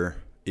year,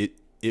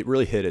 it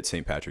really hit at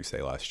St. Patrick's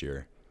Day last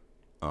year.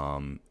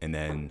 And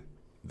then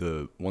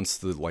once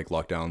the like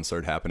lockdown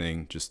started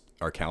happening, just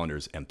our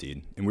calendars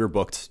emptied, and we were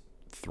booked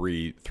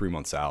three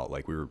months out.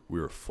 Like we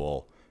were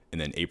full. And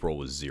then April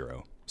was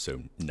 0,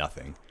 so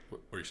nothing.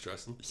 Were you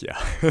stressing? Yeah.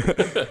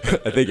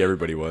 I think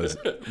everybody was.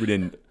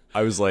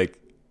 I was like,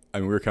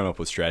 we were coming up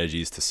with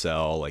strategies to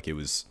sell. Like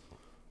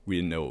we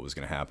didn't know what was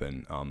going to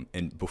happen.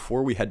 And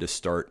before we had to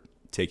start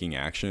taking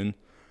action,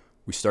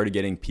 we started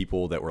getting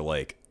people that were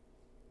like,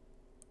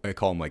 I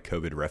call them like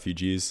COVID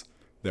refugees,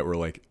 that were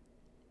like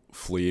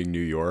fleeing New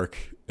York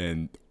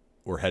and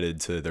were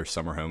headed to their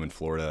summer home in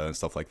Florida and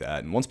stuff like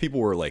that. And once people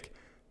were like,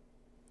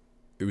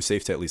 it was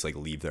safe to at least like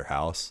leave their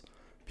house,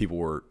 people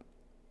were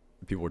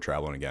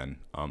traveling again.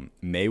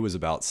 May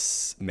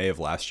of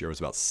last year was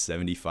about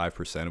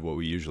 75% of what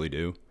we usually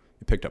do.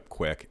 It picked up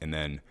quick, and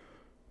then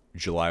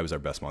July was our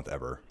best month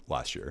ever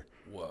last year.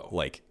 Whoa!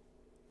 Like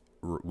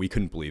we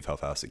couldn't believe how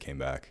fast it came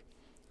back.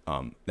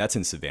 That's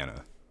in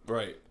Savannah,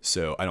 right?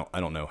 So I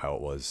don't know how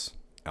it was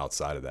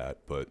outside of that,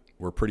 but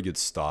we're a pretty good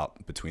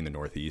stop between the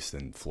Northeast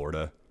and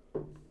Florida,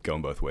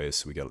 going both ways.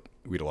 So we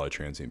had a lot of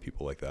transient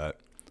people like that,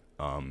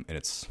 and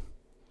it's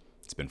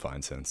been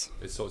fine since.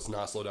 So it's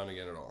not slowed down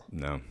again at all?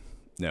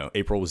 No.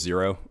 April was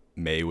 0.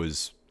 May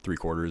was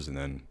 3/4, and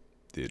then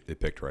it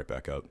picked right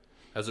back up.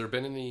 Has there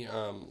been any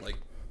like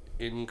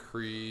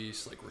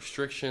increase, like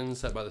restrictions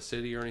set by the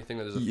city or anything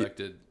that has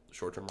affected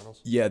short-term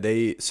rentals? Yeah,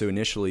 so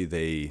initially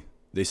they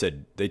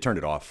said they turned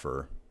it off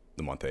for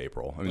the month of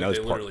April. I mean, like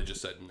that was literally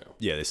just said no.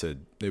 Yeah, they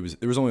said there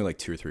was only like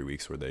 2 or 3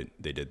 weeks where they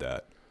did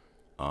that.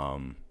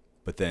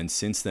 But then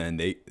since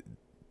then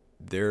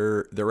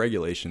their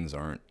regulations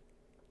aren't.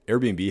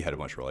 Airbnb had a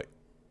bunch of like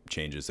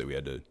changes that we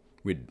had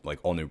like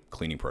all new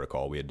cleaning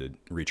protocol. We had to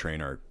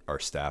retrain our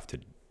staff to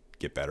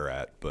get better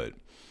at, but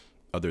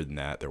other than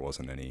that, there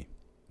wasn't any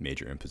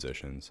major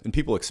impositions. And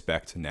people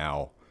expect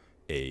now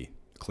a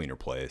cleaner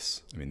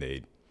place. I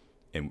mean,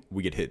 and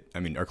we get hit. I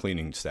mean, our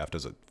cleaning staff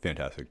does a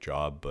fantastic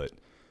job, but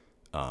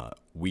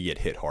we get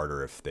hit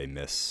harder if they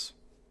miss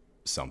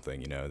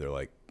something. You know, they're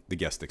like, the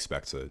guest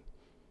expects a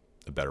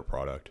better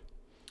product.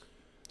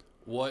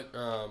 What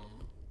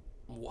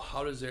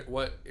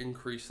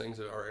increased things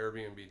are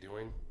Airbnb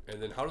doing,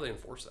 and then how do they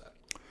enforce that?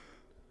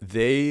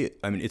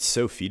 It's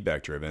so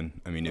feedback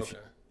driven. I mean,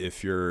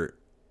 if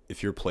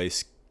your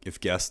place, if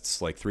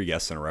guests, like 3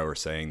 guests in a row, are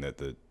saying that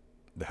the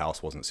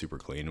house wasn't super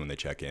clean when they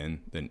check in,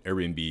 then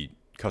Airbnb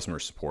customer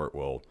support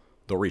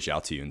they'll reach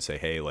out to you and say,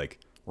 hey, like,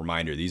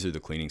 reminder, these are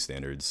the cleaning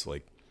standards.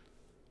 Like,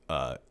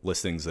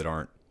 listings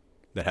that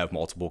have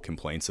multiple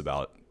complaints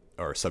about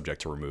are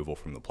subject to removal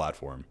from the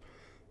platform.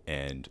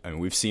 And I mean,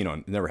 we've seen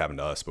it never happened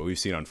to us, but we've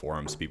seen on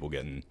forums people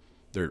getting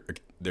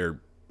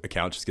their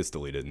account just gets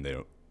deleted and they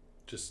don't,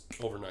 just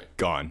overnight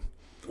gone.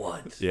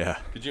 What? Yeah.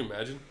 Could you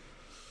imagine?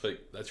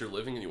 Like, that's your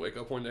living and you wake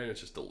up one day and it's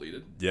just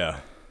deleted? Yeah.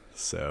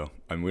 So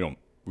I mean,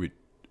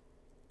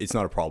 it's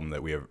not a problem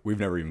that we've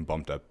never even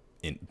bumped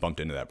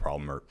into that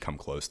problem or come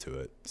close to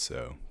it.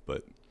 So,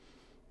 but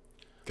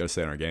gotta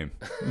stay on our game.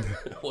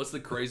 What's the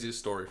craziest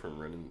story from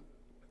Renan?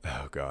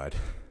 Oh God.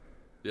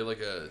 You have like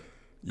a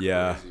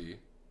crazy...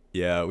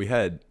 Yeah, we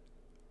had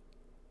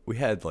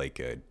like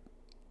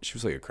she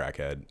was like a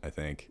crackhead, I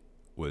think,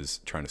 was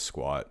trying to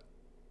squat.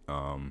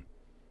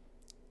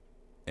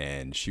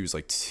 And she was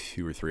like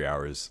 2 or 3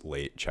 hours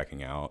late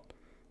checking out.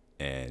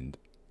 And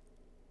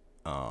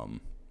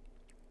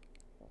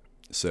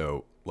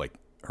so like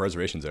her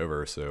reservation's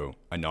over, so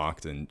I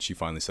knocked and she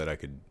finally said I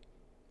could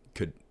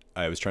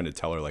I was trying to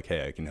tell her like,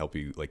 hey, I can help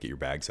you like get your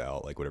bags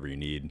out, like whatever you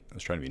need. I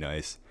was trying to be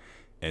nice.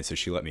 And so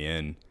she let me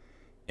in,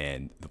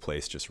 and the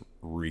place just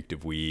reeked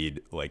of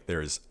weed. Like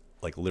there's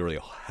like literally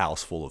a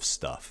house full of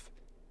stuff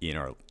in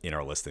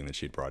our listing that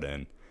she'd brought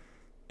in.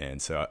 And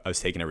so I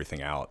was taking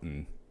everything out,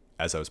 and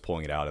as I was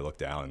pulling it out, I looked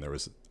down and there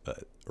was a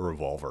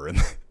revolver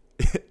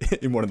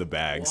in one of the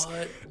bags.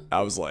 What?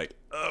 I was like,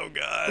 oh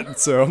God.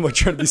 So I'm like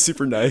trying to be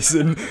super nice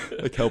and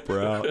like help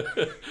her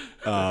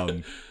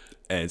out.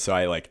 And so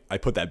I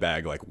put that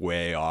bag like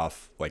way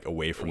off, like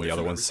away from the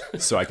other ones,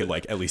 so I could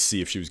like at least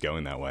see if she was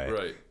going that way.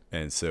 Right.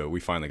 And so we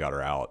finally got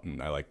her out,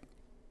 and I like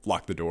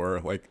locked the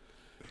door, like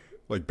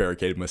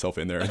barricaded myself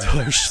in there until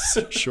I was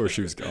sure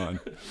she was gone.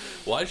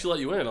 Why did she let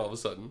you in all of a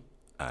sudden?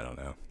 I don't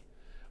know.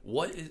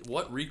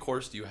 What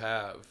recourse do you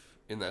have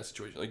in that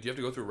situation? Like, do you have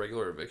to go through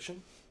regular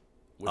eviction?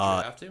 Would you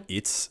have to?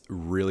 It's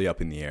really up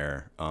in the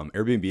air.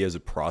 Airbnb has a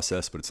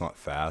process, but it's not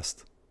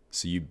fast.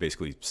 So you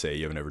basically say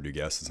you have an overdue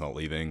guest that's not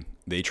leaving.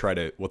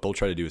 What they'll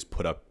try to do is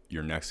put up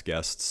your next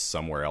guests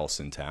somewhere else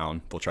in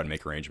town. They'll try to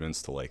make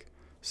arrangements to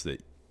so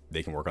that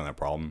they can work on that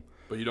problem.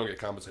 But you don't get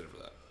compensated for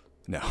that.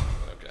 No.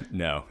 Okay.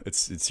 No,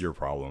 it's your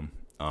problem.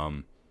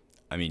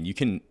 I mean, you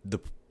can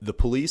the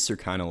police are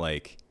kind of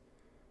like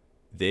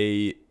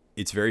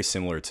it's very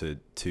similar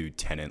to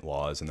tenant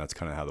laws, and that's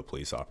kind of how the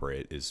police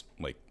operate, is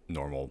like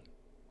normal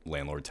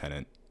landlord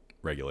tenant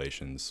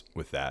regulations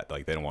with that.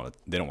 Like they don't want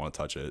to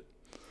touch it.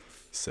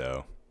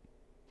 So,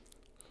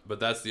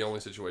 but that's the only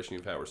situation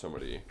you've had where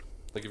somebody,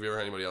 like, have you ever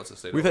had anybody else that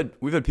stayed?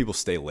 We've had people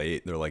stay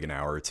late. They're like an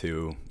hour or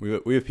two.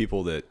 We have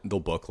people that they'll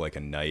book like a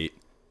night,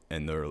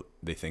 and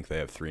they think they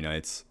have 3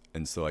 nights,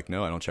 and so like,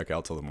 no, I don't check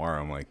out till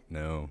tomorrow. I'm like,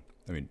 no.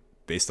 I mean,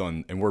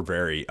 and we're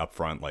very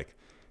upfront. Like,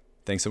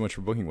 thanks so much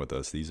for booking with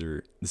us. This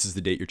is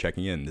the date you're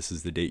checking in. This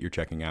is the date you're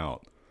checking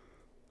out.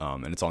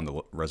 And it's on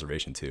the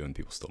reservation too, and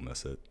people still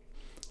miss it.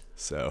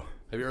 So,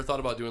 have you ever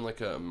thought about doing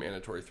like a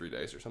mandatory 3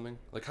 days or something?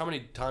 Like, how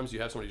many times do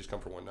you have somebody just come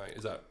for one night?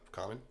 Is that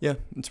common? Yeah,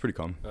 it's pretty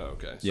common. Oh,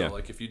 okay. So,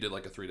 like, if you did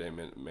like a 3-day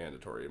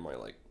mandatory, it might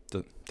like...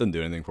 Doesn't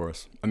do anything for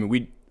us. I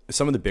mean,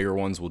 some of the bigger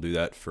ones will do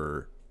that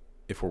for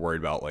if we're worried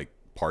about like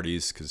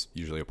parties, because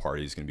usually a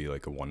party is going to be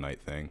like a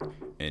one-night thing.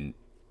 And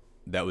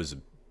that was,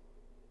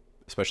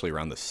 especially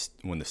around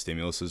when the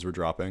stimuluses were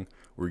dropping,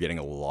 we were getting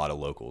a lot of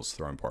locals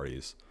throwing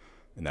parties,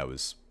 and that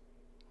was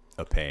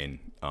a pain.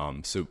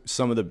 So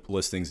some of the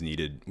listings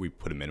we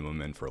put a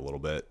minimum in for a little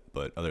bit,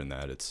 but other than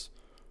that,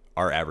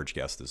 our average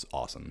guest is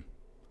awesome.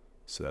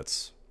 So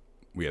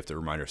we have to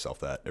remind ourselves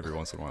that every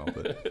once in a while.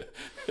 But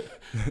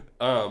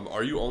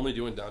are you only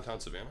doing downtown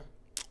Savannah?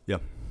 Yeah.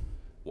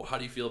 Well, how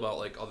do you feel about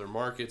like other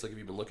markets? Like, have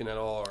you been looking at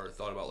all, or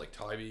thought about like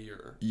Tybee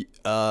or?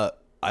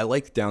 I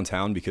like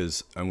downtown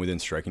because I'm within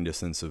striking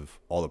distance of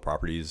all the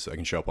properties. I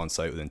can show up on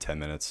site within 10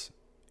 minutes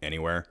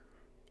anywhere,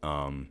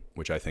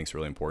 which I think is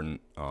really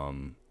important.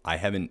 We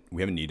haven't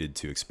needed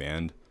to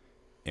expand,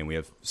 and we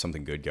have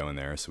something good going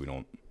there,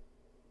 so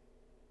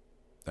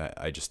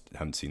I just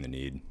haven't seen the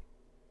need.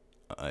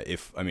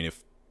 If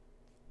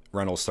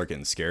rentals start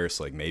getting scarce,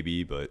 like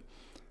maybe, but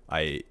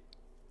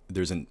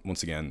there's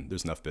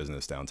enough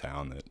business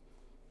downtown that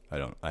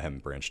I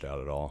haven't branched out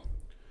at all.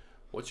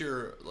 What's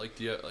your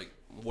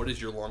what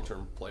is your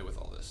long-term play with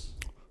all this?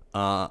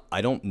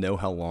 I don't know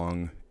how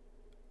long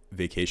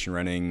vacation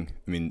renting,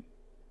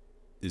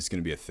 is going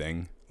to be a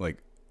thing. Like,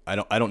 I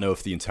don't know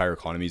if the entire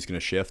economy is going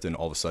to shift and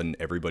all of a sudden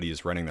everybody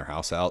is renting their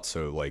house out.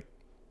 So like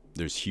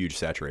there's huge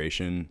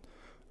saturation.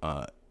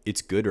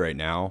 It's good right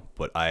now,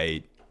 but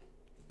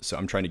so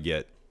I'm trying to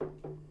get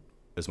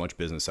as much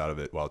business out of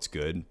it while it's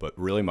good. But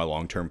really my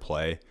long-term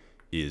play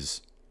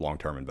is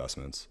long-term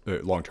investments,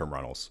 long-term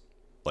rentals.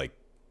 Like,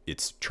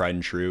 it's tried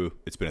and true.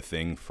 It's been a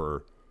thing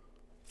for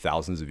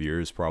thousands of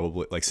years,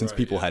 probably. Like, since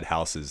people had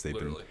houses, they've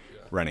been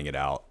renting it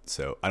out.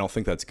 So I don't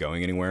think that's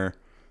going anywhere.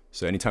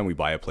 So anytime we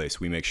buy a place,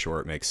 we make sure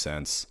it makes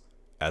sense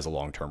as a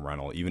long-term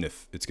rental, even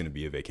if it's going to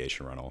be a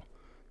vacation rental,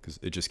 because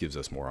it just gives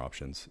us more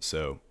options.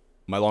 So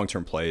my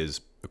long-term play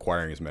is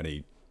acquiring as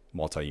many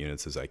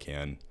multi-units as I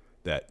can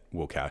that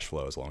will cash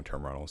flow as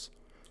long-term rentals.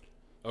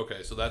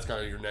 Okay, so that's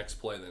kind of your next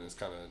play then, is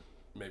kind of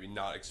maybe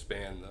not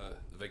expand the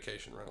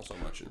vacation rental so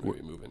much and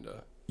maybe move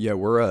into... Yeah,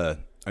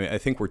 I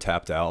think we're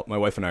tapped out. My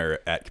wife and I are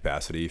at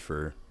capacity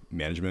for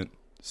management,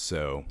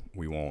 so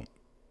we're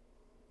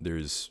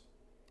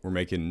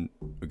making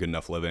a good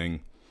enough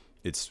living.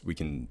 We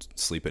can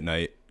sleep at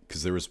night,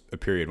 because there was a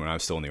period when I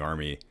was still in the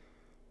Army,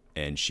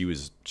 and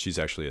she's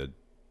actually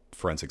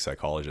forensic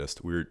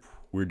psychologist. We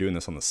were doing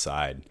this on the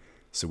side,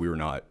 so we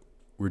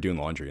were doing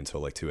laundry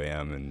until like 2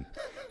 a.m. and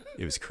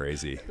it was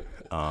crazy.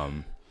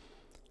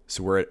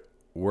 So we're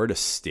at a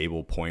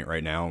stable point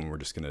right now, and we're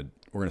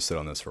gonna sit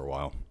on this for a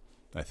while,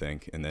 I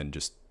think, and then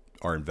just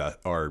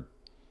our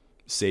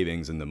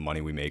savings and the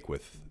money we make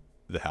with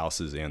the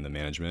houses and the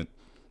management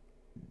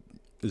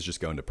is just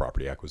going to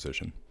property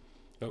acquisition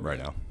right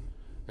now.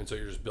 And so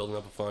you're just building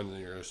up a fund, and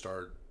then you're gonna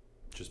start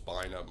just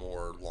buying up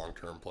more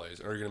long-term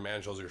plays. Are you gonna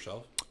manage those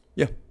yourself?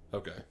 Yeah.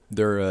 Okay.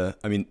 There's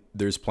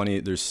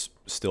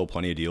still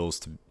plenty of deals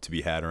to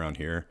be had around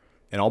here,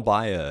 and I'll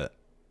buy a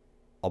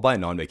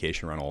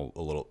non-vacation rental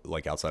a little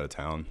like outside of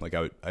town. Like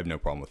I have no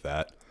problem with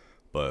that,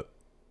 but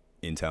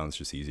in town it's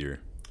just easier.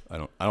 I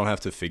don't have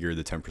to figure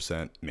the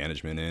 10%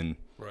 management in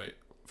right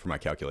for my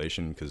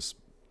calculation because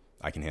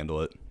I can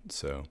handle it.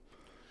 So,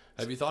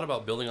 have you thought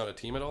about building on a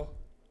team at all?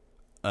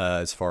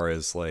 As far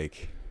as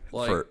like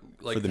for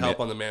the help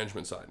on the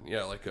management side,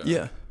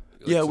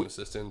 some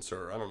assistants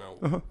or I don't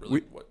know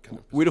really what kind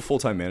of. We had a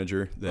full-time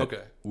manager.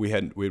 Okay. We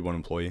had one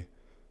employee.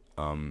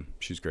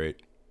 She's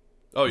great.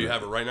 Oh, you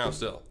have it right now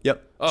still?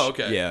 Yep. Oh,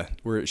 okay. Yeah,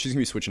 she's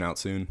gonna be switching out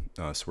soon,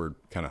 so we're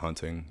kind of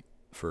hunting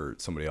for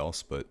somebody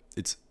else. But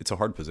it's a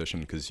hard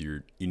position because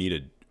you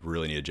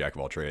really need a jack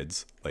of all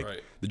trades. Like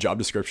the job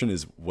description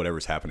is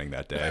whatever's happening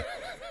that day,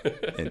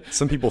 and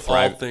some people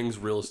thrive. All things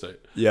real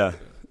estate. Yeah,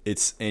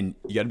 and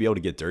you got to be able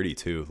to get dirty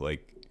too.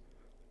 Like,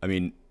 I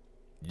mean,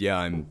 yeah,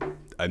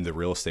 I'm the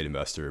real estate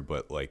investor,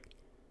 but like,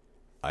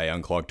 I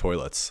unclog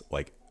toilets.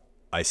 Like,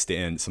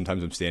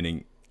 sometimes I'm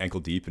standing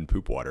ankle deep in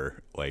poop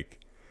water. Like.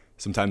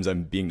 Sometimes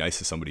I'm being nice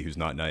to somebody who's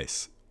not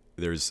nice.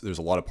 There's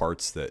a lot of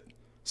parts that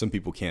some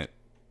people can't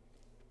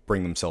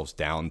bring themselves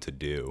down to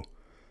do,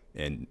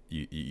 and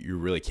you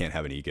really can't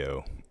have an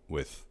ego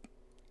with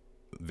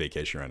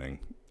vacation renting.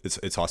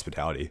 It's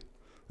hospitality.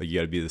 Like you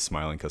got to be the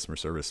smiling customer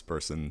service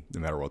person no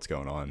matter what's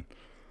going on,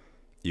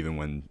 even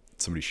when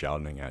somebody's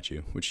shouting at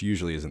you, which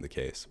usually isn't the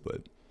case, but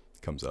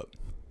it comes up.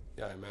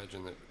 Yeah, I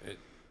imagine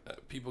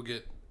that people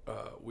get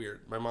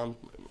weird. My mom,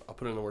 I'll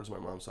put it in the words of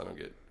my mom so I don't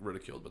get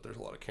ridiculed, but there's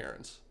a lot of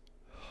Karens.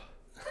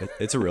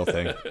 It's a real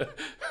thing.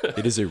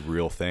 It is a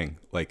real thing.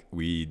 Like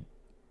we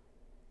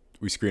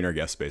screen our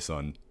guests based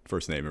on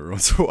first name every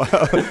once in a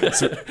while.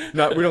 So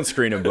we don't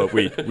screen them, but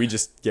we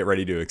just get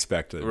ready to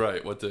expect a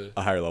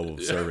higher level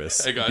of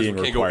service. Hey guys, being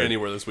we can't required. go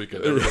anywhere this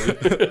weekend.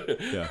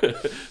 Yeah.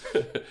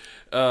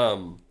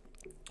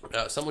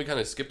 Something we kind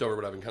of skipped over,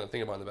 but I've been kind of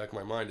thinking about in the back of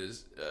my mind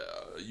is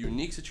a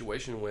unique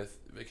situation with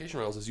vacation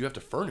rentals is you have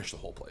to furnish the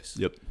whole place.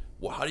 Yep.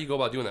 Well, how do you go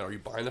about doing that? Are you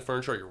buying the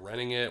furniture? Are you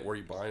renting it? Where are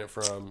you buying it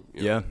from?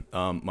 Yeah.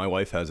 My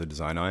wife has a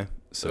design eye,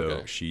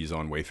 so she's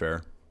on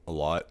Wayfair a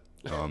lot.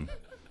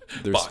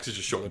 There's boxes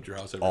just showing up to your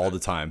house all the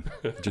time,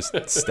 just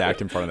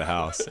stacked in front of the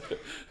house.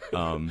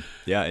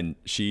 Yeah, and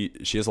she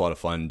has a lot of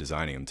fun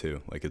designing them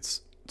too. Like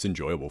it's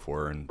enjoyable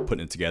for her, and putting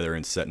it together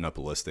and setting up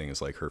a listing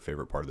is like her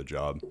favorite part of the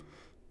job.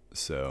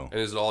 So. And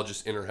is it all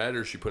just in her head,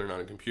 or is she putting it on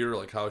a computer?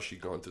 Like how is she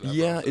going through that?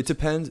 Yeah, process? It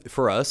depends.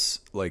 For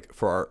us, like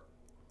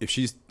if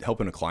she's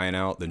helping a client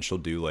out, then she'll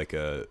do like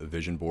a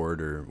vision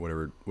board or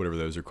whatever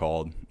those are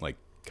called. Like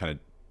kind of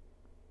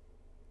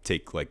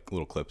take like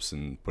little clips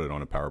and put it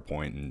on a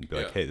PowerPoint and be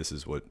like, hey, this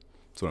is what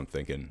I'm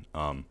thinking.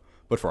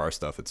 But for our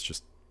stuff, it's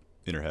just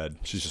in her head.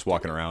 She's just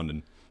walking around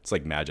and it's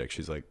like magic.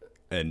 She's like,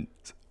 and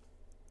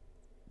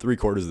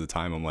 3/4 of the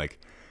time I'm like,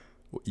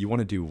 you want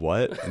to do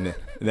what? And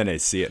then I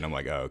see it and I'm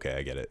like, oh, okay,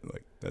 I get it.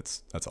 Like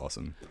that's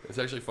awesome. It's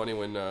actually funny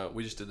when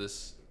we just did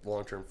this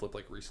long-term flip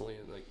like recently,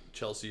 and like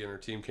Chelsea and her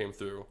team came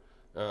through.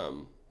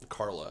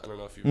 Carla, I don't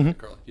know if you met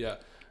Carla. Yeah.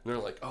 And they're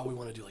like, oh, we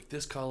want to do like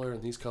this color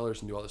and these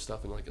colors and do all this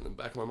stuff. And like in the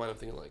back of my mind, I'm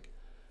thinking like,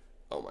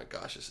 oh my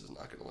gosh, this is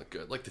not going to look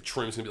good. Like the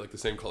trim's going to be like the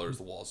same color as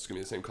the walls. It's going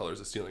to be the same color as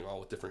the ceiling, all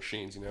with different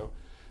sheens, you know?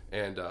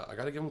 And I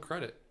got to give them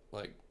credit.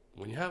 Like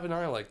when you have an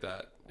eye like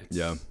that,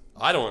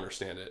 I don't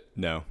understand it.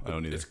 No, I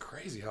don't either. It's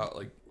crazy how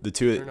like the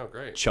two, turned out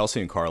great.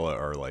 Chelsea and Carla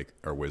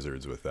are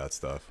wizards with that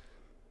stuff.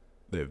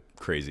 They have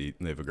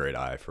a great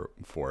eye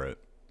for it.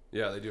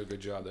 Yeah, they do a good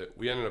job. That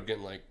we ended up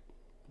getting like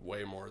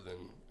way more than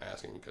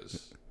asking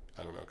because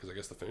I don't know, because I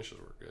guess the finishes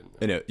were good.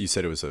 And you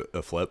said it was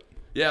a flip?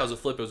 Yeah, it was a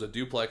flip. It was a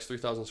duplex,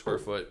 3,000 square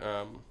foot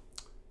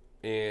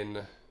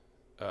in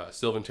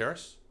Sylvan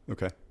Terrace.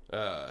 Okay.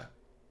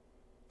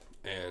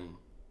 And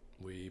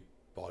we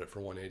bought it for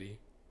 $180,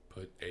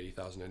 put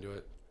 $80,000 into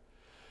it,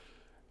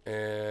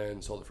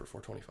 and sold it for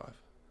 $425.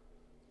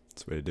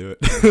 That's the way to do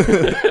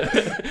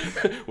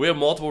it. We have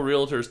multiple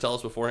realtors tell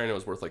us beforehand it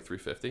was worth like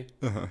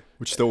 $350.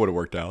 Which still would have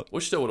worked out. We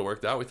thought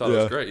it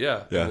was great,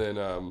 yeah. Yeah. And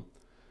then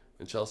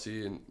and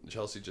Chelsea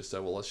just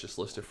said, well, let's just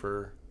list it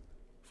for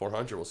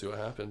 $400. We'll see what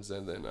happens.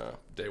 And then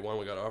day one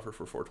we got an offer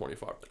for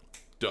 $425.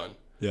 Done.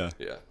 Yeah.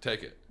 Yeah.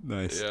 Take it.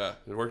 Nice. Yeah.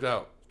 It worked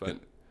out. But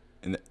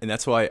and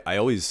that's why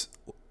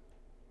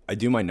I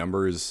do my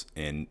numbers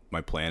and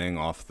my planning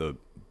off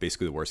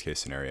basically the worst case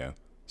scenario.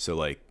 So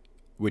like,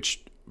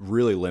 which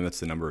really limits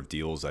the number of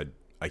deals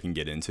I can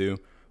get into,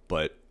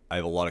 but I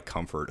have a lot of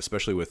comfort,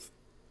 especially with,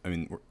 I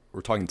mean,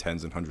 we're talking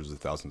tens and hundreds of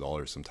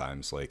 $1,000s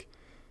sometimes. Like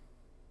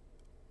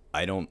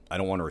I don't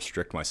want to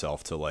restrict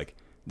myself to like,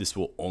 this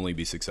will only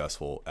be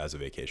successful as a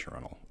vacation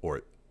rental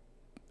or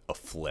a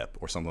flip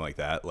or something like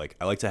that. Like,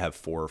 I like to have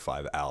 4 or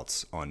 5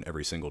 outs on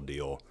every single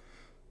deal,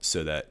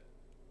 so that,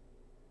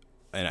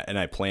 and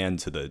I plan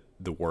to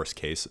the worst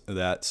case of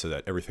that, so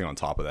that everything on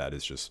top of that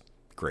is just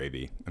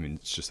gravy. I mean,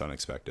 it's just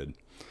unexpected.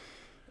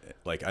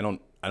 Like, I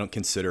don't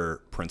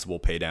consider principal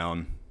pay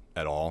down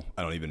at all.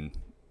 I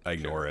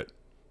ignore it.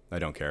 I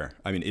don't care.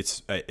 I mean,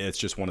 it's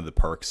just one of the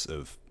perks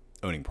of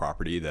owning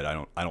property that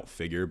I don't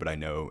figure, but I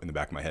know in the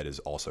back of my head is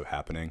also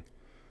happening,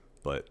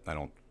 but I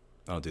don't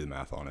do the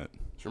math on it.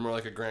 So you're more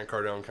like a Grant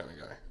Cardone kind of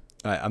guy.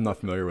 I'm not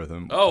familiar with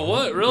him. Oh,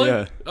 what? Really?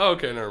 Yeah. Oh,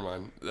 okay, never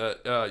mind.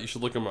 You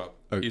should look him up.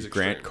 He's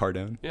Grant extreme.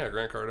 Cardone? Yeah,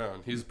 Grant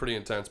Cardone. He's pretty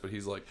intense, but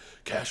he's like,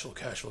 cash flow,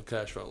 cash flow,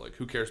 cash flow. Like,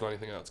 who cares about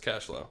anything else?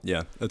 Cash flow.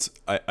 Yeah,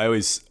 I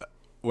always,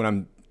 when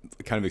I'm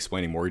kind of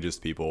explaining mortgages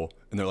to people,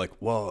 and they're like,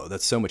 whoa,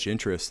 that's so much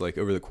interest. Like,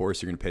 over the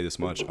course, you're going to pay this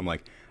much. I'm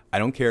like, I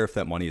don't care if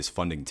that money is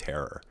funding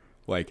terror.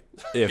 Like,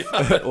 if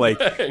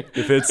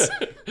if it's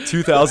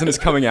 2,000 is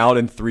coming out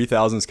and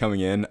 3,000 is coming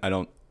in, I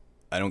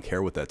don't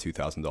care what that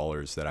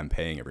 $2,000 that I'm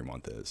paying every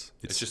month is.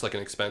 It's just like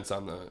an expense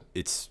on the.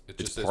 It's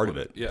part of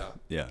it. Yeah.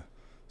 Yeah.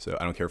 So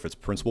I don't care if it's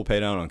principal pay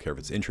down. I don't care if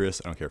it's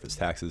interest. I don't care if it's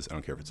taxes. I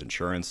don't care if it's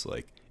insurance.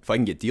 Like, if I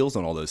can get deals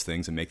on all those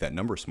things and make that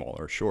number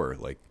smaller, sure.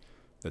 Like,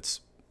 it's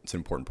an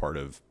important part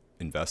of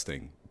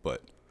investing.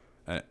 But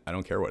I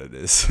don't care what it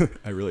is.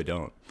 I really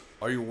don't.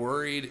 Are you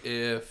worried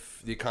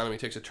if the economy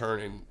takes a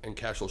turn and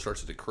cash flow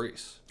starts to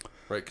decrease?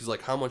 Right? Because,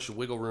 like, how much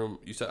wiggle room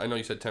I know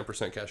you said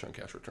 10% cash on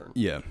cash return.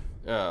 Yeah.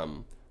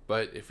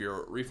 But if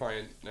you're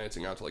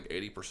refinancing out to like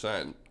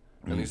 80%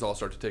 and these all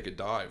start to take a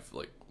dive,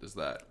 like, is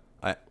that?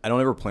 I don't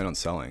ever plan on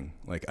selling.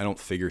 Like, I don't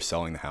figure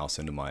selling the house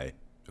into my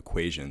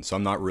equation. So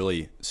I'm not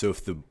really, so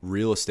if the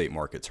real estate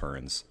market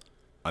turns,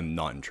 I'm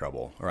not in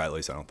trouble, or at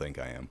least I don't think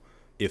I am.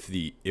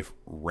 If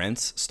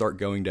rents start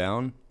going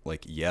down,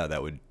 like, yeah,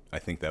 I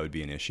think that would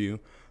be an issue,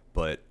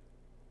 but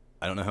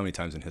I don't know how many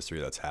times in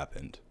history that's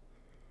happened.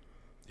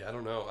 Yeah, I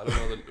don't know.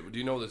 Do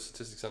you know the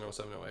statistics on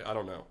 07, 08? I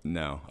don't know.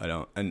 No, I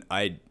don't. And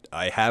I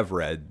have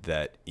read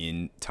that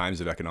in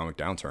times of economic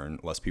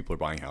downturn, less people are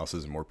buying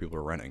houses and more people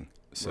are renting.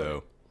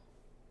 So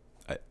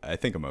I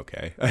think I'm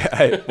okay.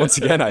 Once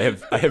again, I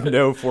have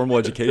no formal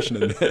education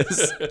in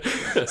this.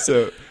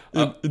 So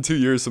in 2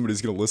 years,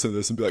 somebody's going to listen to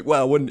this and be like,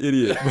 wow, what an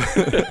idiot.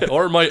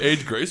 Or it might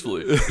age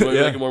gracefully. You might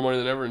be making more money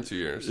than ever in 2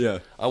 years. Yeah.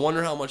 I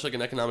wonder how much like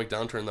an economic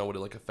downturn, though, would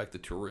like affect the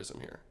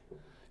tourism here.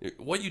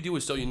 What you do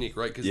is so unique,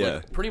 right? Because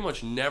like, pretty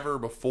much never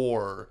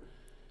before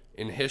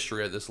in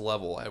history at this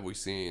level have we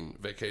seen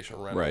vacation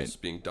rentals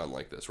being done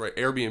like this, right?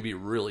 Airbnb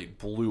really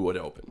blew it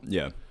open.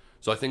 Yeah.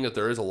 So I think that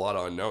there is a lot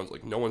of unknowns.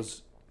 Like, no one,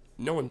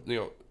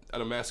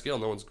 at a mass scale,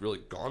 no one's really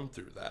gone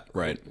through that.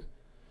 Right.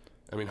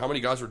 I mean, how many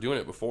guys were doing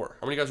it before?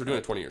 How many guys were doing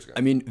it 20 years ago?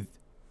 I mean,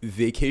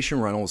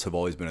 vacation rentals have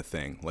always been a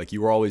thing. Like,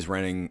 people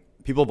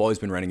have always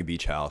been renting a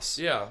beach house.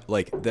 Yeah.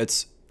 Like,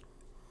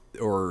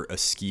 or a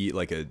ski,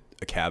 like a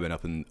cabin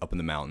up in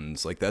the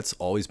mountains. Like, that's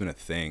always been a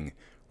thing.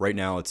 Right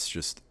now, it's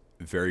just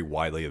very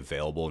widely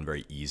available and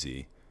very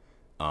easy.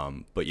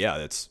 But yeah,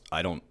 it's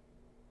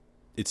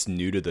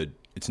new to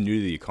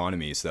the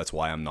economy, so that's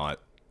why I'm not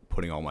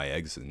putting all my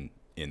eggs in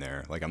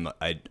there. Like,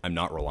 I'm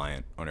not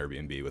reliant on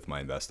Airbnb with my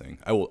investing.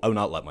 I will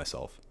not let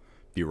myself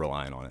be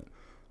reliant on it.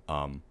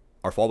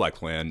 Our fallback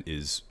plan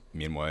is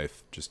me and my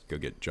wife just go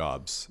get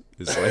jobs.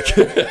 Is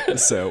like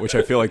so, which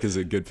I feel like is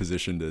a good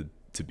position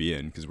to be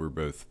in, because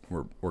we're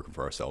working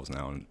for ourselves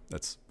now, and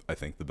that's, I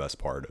think, the best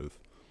part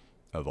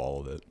of all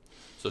of it.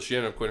 So she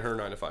ended up quitting her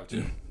 9-to-5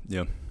 too.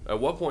 Yeah. At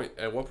what point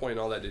in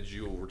all that did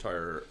you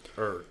retire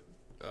or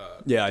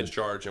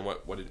discharge, and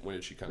when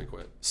did she kind of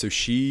quit? So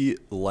she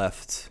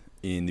left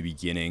in the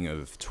beginning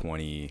of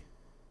the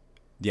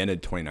end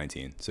of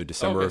 2019. So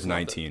December of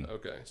 19.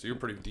 Okay, so you're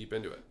pretty deep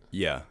into it.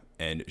 Yeah,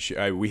 and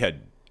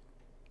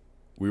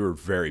we were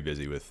very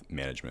busy with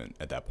management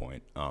at that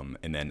point.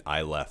 And then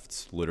I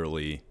left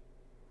literally.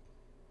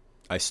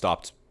 I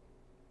stopped.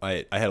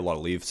 I had a lot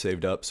of leave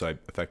saved up, so I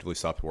effectively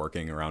stopped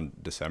working around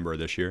December of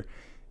this year,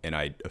 and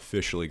I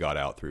officially got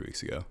out 3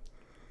 weeks ago.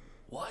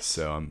 What?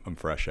 So I'm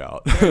fresh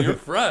out. You're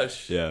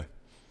fresh. Yeah.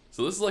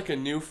 So this is like a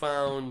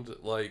newfound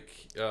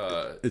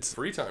it's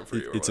free time for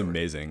you. It's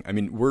amazing. I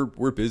mean,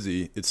 we're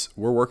busy.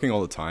 We're working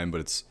all the time, but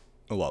it's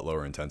a lot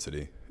lower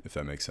intensity, if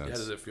that makes sense. Yeah.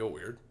 Does it feel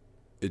weird?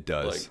 It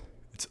does.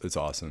 It's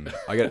awesome.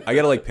 I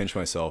gotta like pinch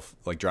myself,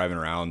 like driving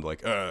around,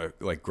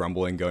 like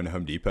grumbling, going to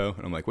Home Depot,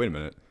 and I'm like, wait a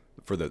minute,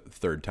 for the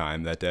third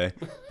time that day.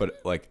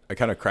 But like, I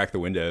kind of crack the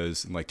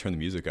windows and like turn the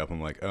music up.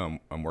 I'm like, oh,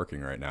 I'm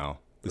working right now.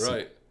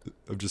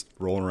 I'm just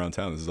rolling around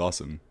town. This is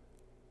awesome.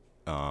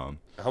 How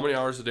many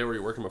hours a day were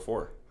you working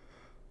before?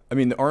 I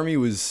mean, the Army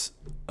was,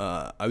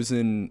 I was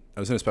in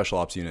a special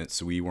ops unit,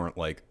 so we weren't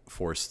like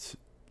forced,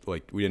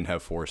 like we didn't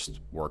have forced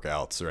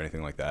workouts or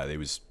anything like that.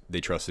 They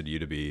trusted you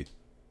to be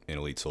an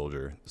elite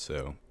soldier.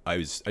 So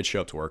I'd show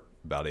up to work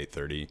about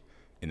 8:30,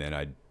 and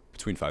then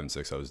between 5 and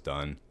 6 I was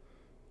done.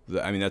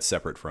 I mean, that's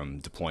separate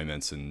from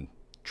deployments and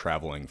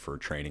traveling for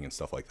training and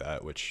stuff like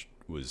that, which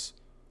was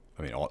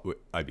I mean,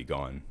 I'd be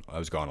gone. I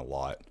was gone a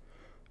lot.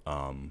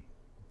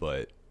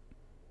 But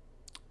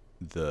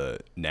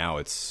now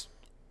it's,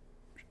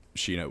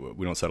 we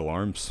don't set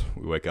alarms.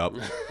 We wake up,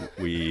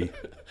 we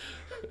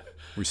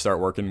start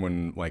working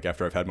when, like,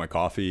 after I've had my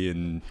coffee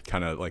and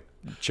kind of like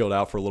chilled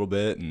out for a little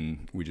bit,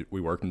 and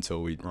we work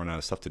until we run out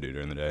of stuff to do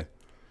during the day.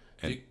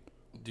 And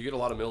do you get a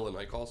lot of middle of the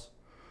night calls?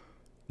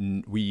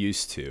 We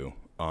used to.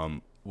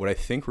 What I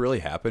think really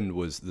happened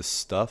was the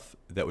stuff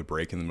that would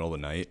break in the middle of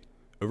the night,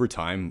 over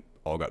time,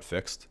 all got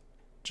fixed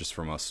just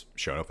from us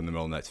showing up in the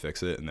middle of the night to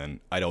fix it. And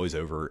then I'd always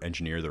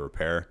over-engineer the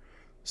repair.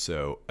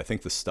 So I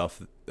think the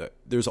stuff,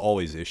 there's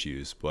always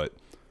issues, but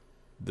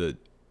the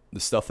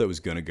stuff that was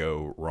going to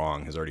go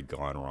wrong has already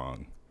gone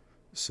wrong.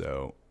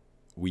 So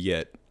we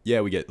get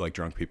like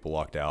drunk people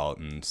locked out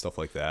and stuff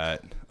like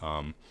that.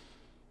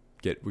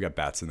 We got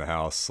bats in the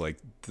house. Like,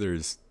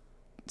 there's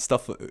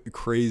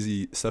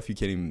crazy stuff you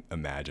can't even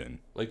imagine.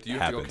 Like, do you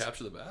have to go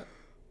capture the bat?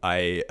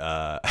 I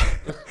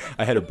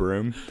had a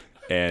broom,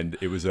 and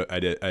it was I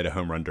had a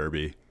home run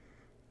derby,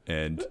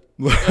 and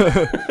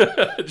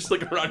just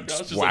like around your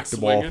house, just whacked like the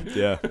ball. swinging.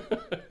 Yeah,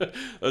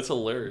 that's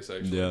hilarious.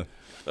 Actually, yeah,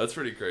 that's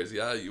pretty crazy.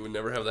 Yeah, you would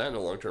never have that in a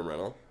long-term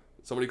rental.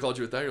 Somebody called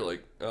you with that, you're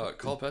like,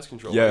 call pest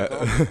control. Yeah,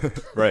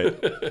 right.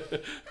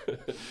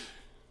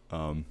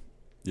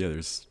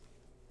 Yeah,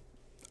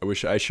 I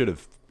wish I should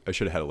have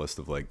had a list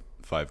of like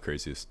 5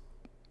 craziest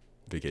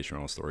vacation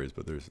rental stories,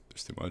 but there's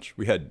too much.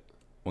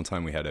 One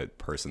time we had a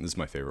person, this is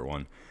my favorite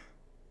one.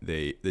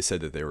 They said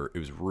that it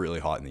was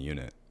really hot in the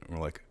unit. And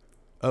we're like,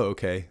 "Oh,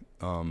 okay."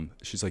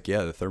 She's like,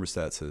 "Yeah, the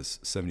thermostat says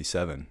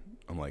 77."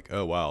 I'm like,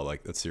 "Oh, wow,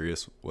 like, that's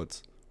serious.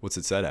 What's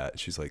it set at?"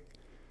 She's like,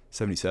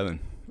 77.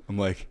 I'm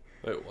like,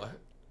 wait, what?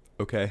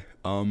 Okay.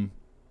 Why don't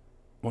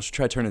you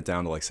try to turn it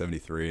down to like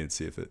 73 and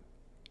see if it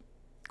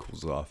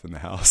cools off in the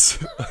house?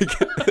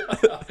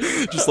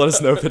 Just let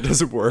us know if it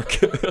doesn't work.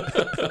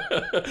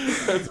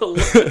 That's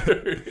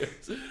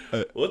hilarious.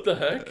 What the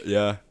heck?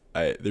 Yeah.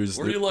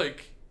 Were you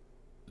like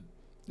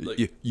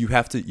you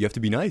have to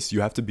be nice.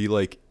 You have to be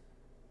like,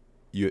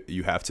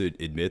 you have to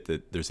admit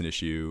that there's an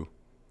issue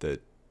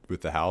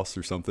with the house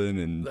or something.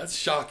 And that's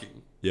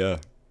shocking. Yeah.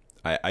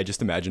 I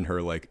just imagine her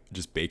like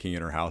just baking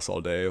in her house all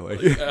day,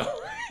 like right.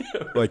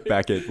 like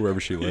back at wherever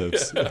she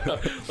lives. Yeah.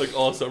 Like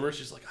all summer,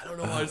 she's like, I don't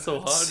know why it's so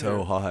hot. So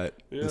here. hot.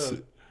 Yeah.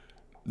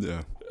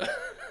 Yeah.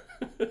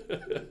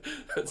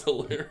 That's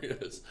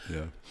hilarious.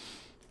 Yeah.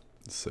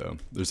 So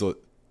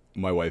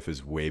my wife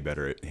is way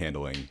better at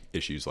handling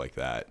issues like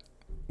that,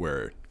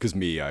 because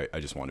me, I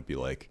just want to be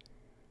like,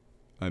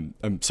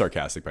 I'm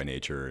sarcastic by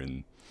nature,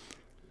 and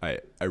I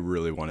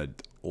really want to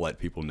let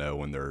people know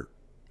when they're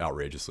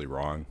outrageously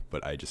wrong,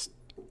 but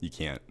you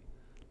can't.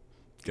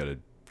 Gotta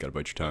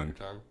bite your tongue.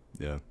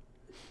 Yeah.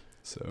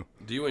 So.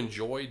 Do you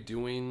enjoy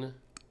doing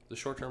the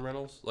short-term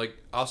rentals? Like,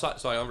 outside,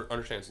 so I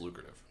understand it's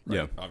lucrative. Right?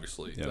 Yeah.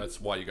 Obviously, yeah.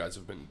 That's why you guys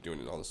have been doing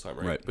it all this time,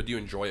 right? Right. But do you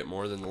enjoy it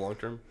more than the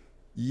long-term?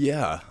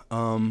 Yeah.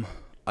 The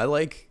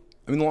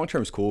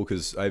long-term is cool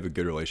because I have a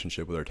good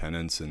relationship with our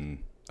tenants,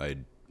 and I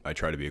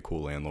try to be a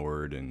cool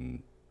landlord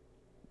and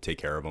take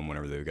care of them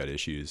whenever they've got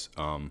issues.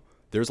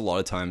 There's a lot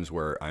of times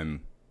where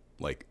I'm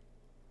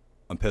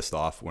pissed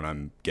off when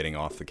I'm getting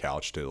off the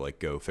couch to like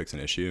go fix an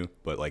issue,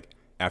 but like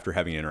after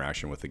having an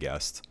interaction with the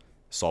guest,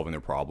 solving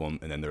their problem,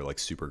 and then they're like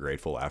super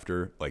grateful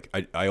after, like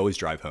I always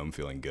drive home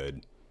feeling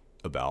good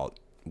about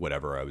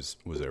whatever I was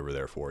over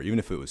there for, even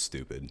if it was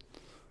stupid.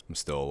 I'm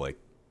still like,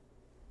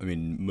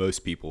 most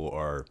people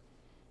are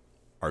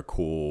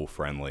cool,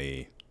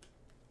 friendly,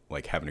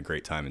 like having a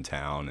great time in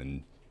town,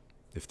 and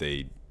if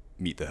they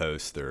meet the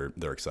host,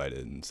 they're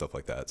excited and stuff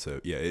like that.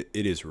 So yeah,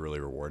 it is really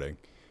rewarding.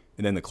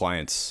 And then the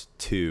clients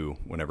too,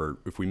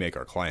 if we make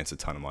our clients a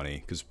ton of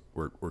money, because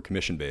we're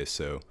commission based,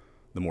 so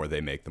the more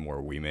they make, the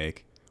more we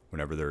make,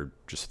 whenever they're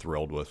just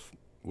thrilled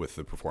with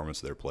the performance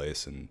of their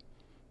place, and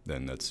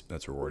then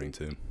that's rewarding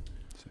too.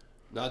 So.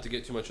 Not to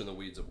get too much in the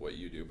weeds of what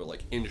you do, but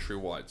like industry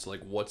wide, so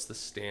like what's the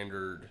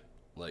standard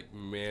like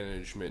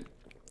management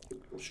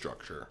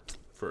structure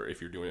for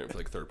if you're doing it for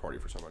like third party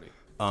for somebody?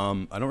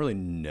 I don't really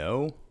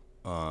know.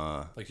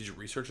 Like, did you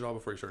research it all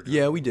before you started doing it?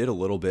 Yeah, it? we did a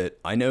little bit.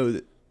 I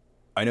know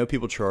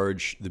people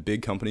the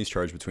big companies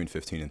charge between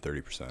 15 and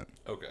 30%.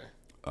 Okay.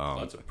 So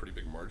that's a pretty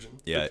big margin.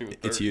 Yeah,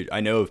 it's huge.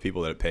 I know of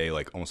people that pay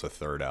like almost a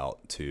third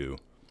out to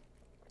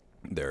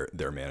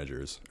their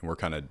managers, and we're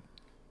kind of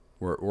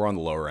we're on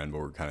the lower end, but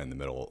we're kind of in the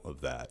middle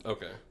of that.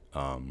 Okay.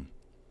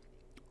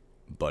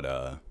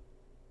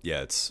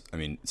 Yeah,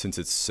 since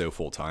it's so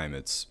full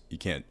time, you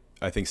can't.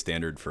 I think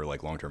standard for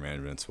like long-term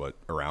management's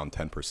around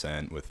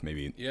 10%, with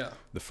maybe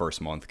the first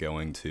month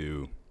going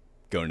to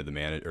the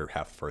manager, or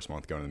half the first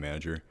month going to the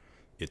manager.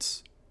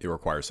 It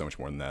requires so much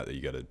more than that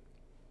you gotta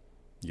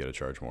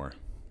charge more,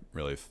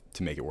 really,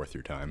 to make it worth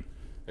your time.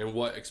 And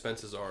what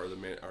expenses is the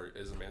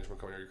management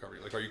company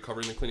covering? Like, are you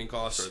covering the cleaning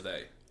costs, or are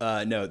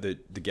they? No, the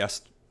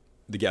guest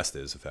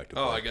is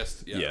effectively. Oh, I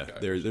guess yeah. Okay.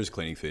 There's a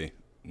cleaning fee,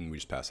 and we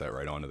just pass that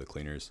right on to the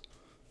cleaners.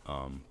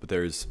 But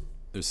there's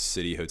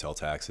city hotel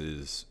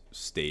taxes,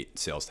 state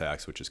sales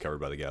tax, which is covered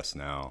by the guests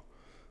now.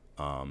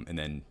 And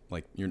then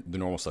like the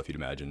normal stuff you'd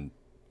imagine: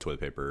 toilet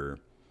paper,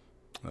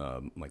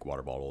 like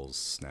water bottles,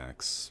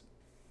 snacks,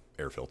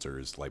 air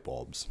filters, light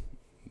bulbs,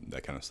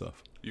 that kind of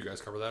stuff. You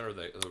guys cover that, or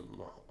they?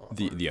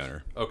 The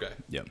owner. Okay.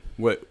 Yeah.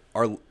 What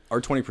our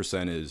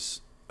 20%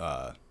 is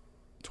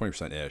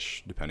 20%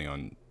 ish, depending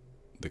on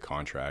the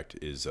contract,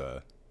 is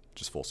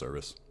just full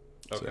service.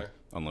 Okay. So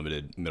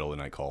unlimited middle of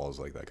the night calls,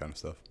 like that kind of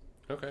stuff.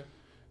 Okay.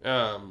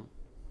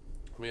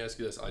 Let me ask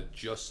you this. I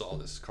just saw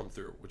this come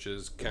through, which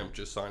is Kemp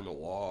just signed a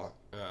law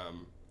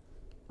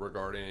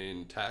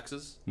regarding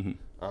taxes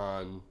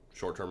on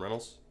short-term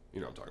rentals. You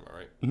know what I'm talking about,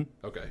 right?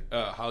 Mm-hmm. Okay.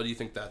 How do you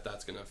think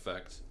that's going to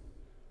affect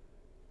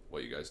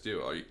what you guys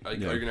do? Are you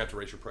going to have to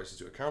raise your prices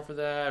to account for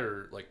that,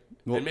 or like?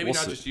 And maybe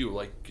not just you,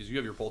 like, because you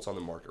have your pulse on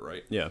the market,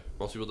 right? Yeah.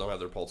 Most people don't have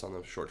their pulse on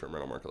the short-term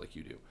rental market like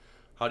you do.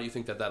 How do you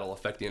think that'll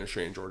affect the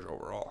industry in Georgia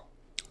overall?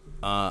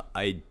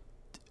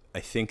 I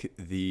think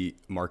the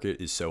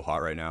market is so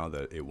hot right now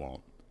that it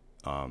won't,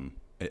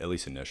 at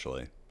least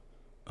initially.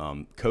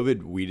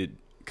 COVID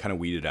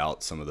weeded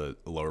out some of the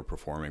lower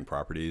performing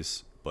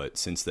properties, but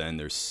since then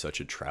there's such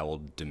a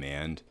travel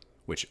demand,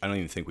 which I don't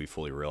even think we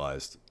fully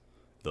realized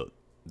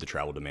the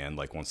travel demand,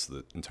 like once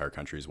the entire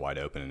country is wide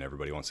open and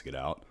everybody wants to get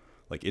out.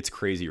 Like it's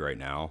crazy right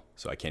now,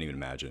 so I can't even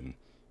imagine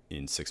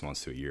in 6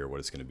 months to a year what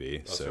it's going to be.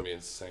 That's going to be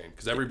insane,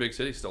 because every big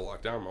city's still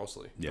locked down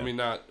mostly. Yeah. I mean,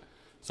 not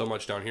so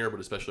much down here, but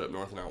especially up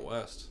north and out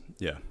west.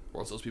 Yeah.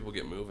 Once those people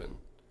get moving.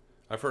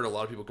 I've heard a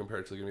lot of people compare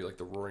it to going to be like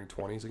the Roaring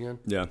 20s again.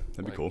 Yeah, that'd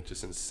be like, cool.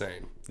 Just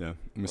insane. Yeah,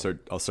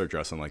 I'll start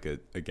dressing like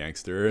a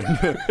gangster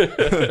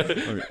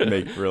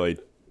and really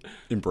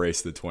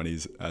embrace the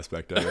 20s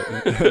aspect of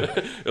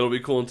it. It'll be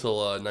cool until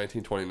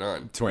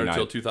 1929. 29.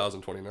 Until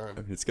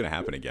 2029. It's gonna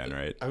happen again,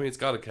 right? I mean, it's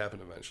got to happen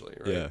eventually,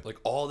 right? Yeah. Like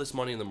all this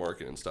money in the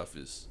market and stuff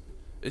this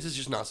is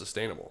just not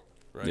sustainable,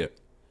 right? Yeah.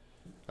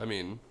 I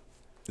mean,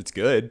 it's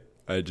good.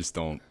 I just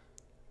don't.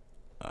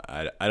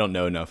 I don't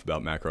know enough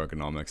about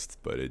macroeconomics,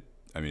 but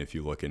if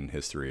you look in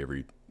history,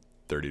 every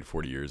 30 to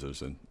 40 years,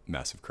 there's a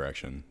massive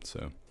correction.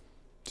 So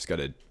just got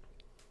to,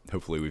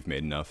 hopefully we've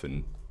made enough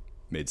and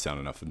made sound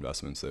enough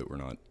investments that we're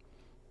not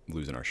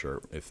losing our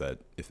shirt if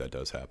that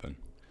does happen.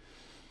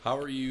 How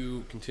are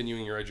you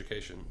continuing your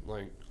education?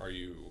 Like, are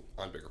you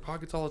on Bigger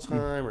Pockets all the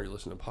time? Are you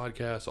listening to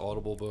podcasts,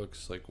 Audible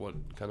books? Like, what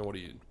do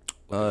you?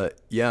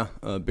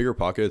 Bigger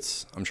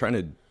Pockets. I'm trying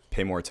to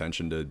pay more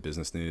attention to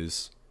business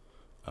news,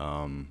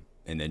 and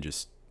then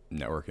just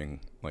networking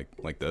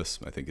like this.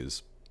 I think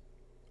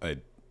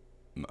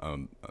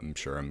I'm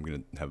sure I'm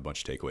gonna have a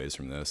bunch of takeaways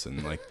from this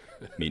and like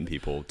meeting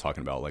people,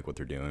 talking about like what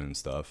they're doing and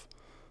stuff.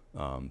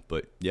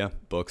 But yeah,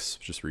 books,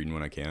 just reading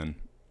when I can.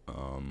 Do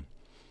you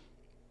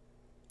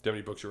have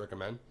any books you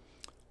recommend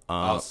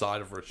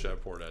outside of Rich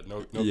Dad Poor Dad?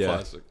 No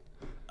classic.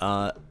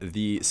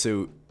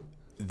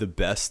 The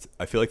best,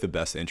 I feel like the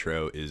best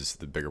intro is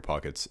the Bigger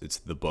Pockets. It's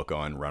the book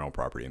on rental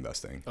property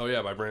investing. Oh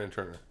yeah, by Brandon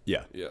Turner.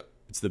 Yeah. Yeah.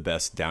 It's the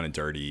best, down and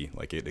dirty.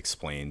 Like it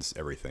explains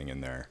everything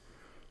in there.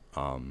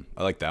 I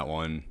like that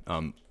one.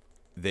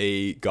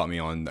 They got me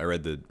on. I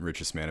read The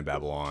Richest Man in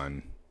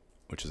Babylon,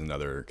 which is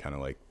another kind of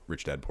like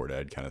Rich Dad Poor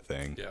Dad kind of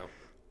thing. Yeah.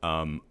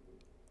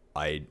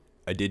 I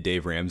did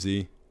Dave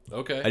Ramsey.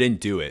 Okay. I didn't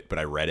do it, but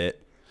I read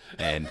it,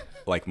 and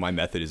like my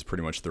method is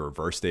pretty much the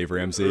reverse Dave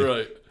Ramsey,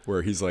 right?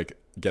 Where he's like,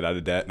 get out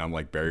of debt, and I'm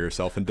like, bury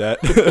yourself in debt.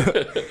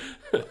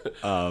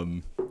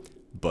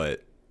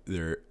 But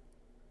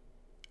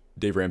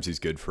Dave Ramsey's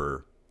good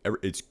for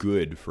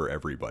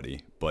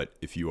everybody. But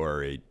if you're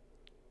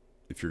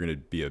going to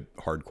be a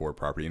hardcore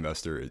property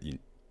investor, you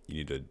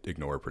need to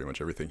ignore pretty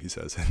much everything he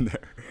says in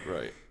there.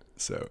 Right.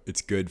 So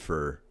it's good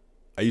for,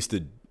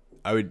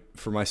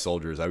 for my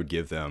soldiers, I would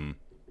give them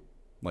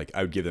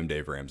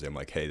Dave Ramsey. I'm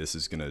like, hey,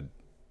 it's going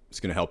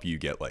to help you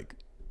get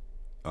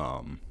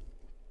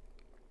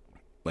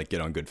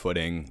get on good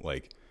footing.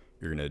 Like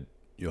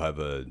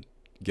you'll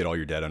get all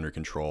your debt under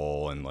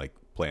control and like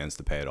plans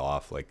to pay it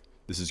off. Like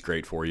this is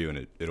great for you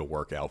and it'll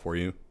work out for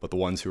you. But the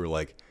ones who are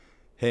like,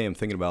 hey, I'm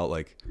thinking about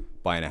like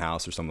buying a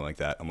house or something like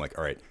that, I'm like,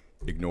 all right,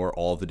 ignore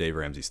all of the Dave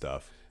Ramsey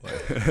stuff.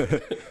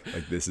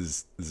 Like this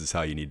is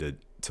how you need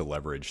to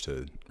leverage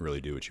to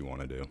really do what you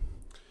want to do.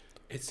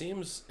 It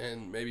seems,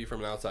 and maybe from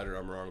an outsider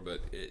I'm wrong,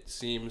 but it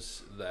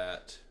seems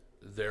that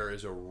there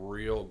is a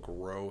real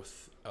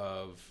growth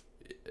of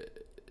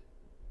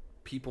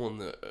people in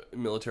the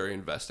military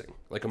investing,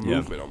 like a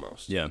movement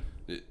almost. Yeah.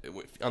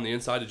 On the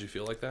inside, did you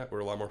feel like that? Were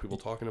a lot more people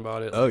talking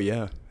about it? Oh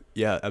yeah.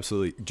 Yeah,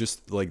 absolutely.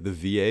 Just like the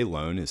VA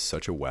loan is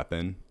such a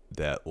weapon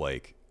that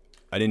like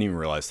I didn't even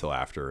realize till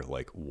after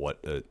like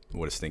what a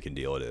stinking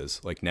deal it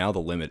is. Like now the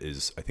limit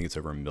is, I think it's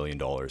over $1 million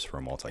for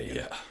a multi-unit.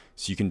 Yeah.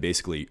 So you can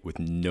basically, with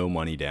no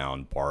money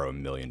down, borrow $1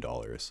 million,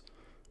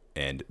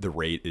 and the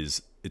rate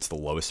it's the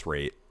lowest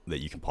rate that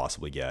you can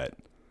possibly get.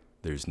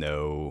 There's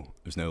no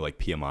like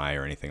PMI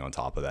or anything on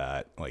top of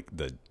that. Like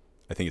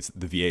I think it's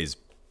the VA's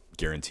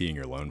guaranteeing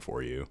your loan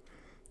for you.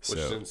 Which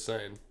is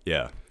insane.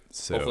 Yeah.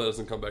 So hopefully it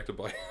doesn't come back to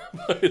bite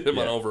them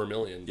on over $1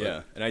 million. But.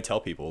 Yeah, and I tell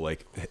people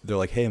like they're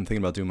like, hey, I'm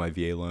thinking about doing my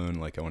VA loan.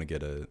 Like I want to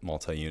get a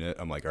multi-unit.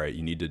 I'm like, all right,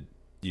 you need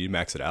to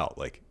max it out.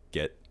 Like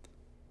get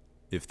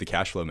if the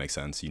cash flow makes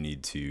sense, you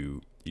need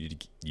to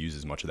use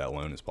as much of that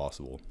loan as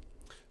possible.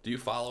 Do you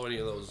follow any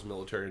of those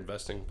military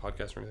investing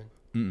podcasts or anything?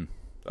 Mm.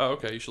 Oh,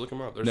 okay. You should look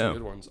them up. There's some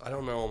good ones. I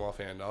don't know them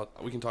offhand.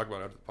 We can talk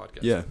about it after the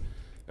podcast.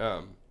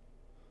 Yeah.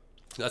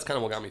 That's kind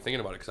of what got me thinking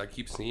about it, because I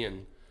keep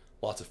seeing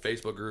lots of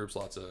Facebook groups,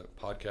 lots of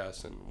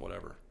podcasts, and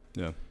whatever.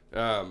 Yeah.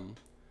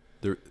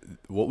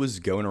 What was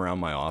going around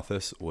my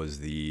office was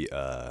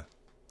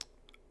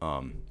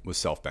was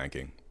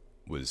self-banking,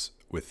 was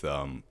with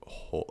let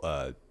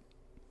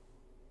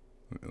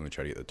me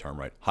try to get the term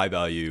right. High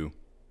value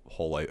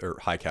whole life, or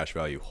high cash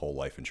value whole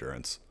life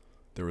insurance.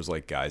 There was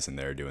like guys in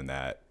there doing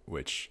that,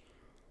 which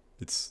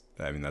that's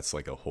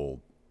like a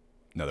whole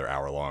another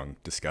hour-long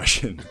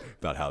discussion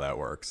about how that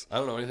works. I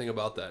don't know anything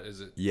about that.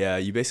 Is it? Yeah,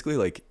 you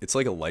basically it's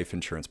like a life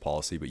insurance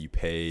policy, but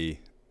the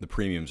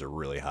premiums are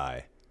really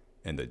high,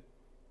 and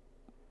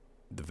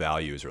the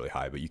value is really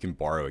high, but you can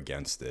borrow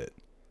against it.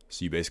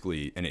 So you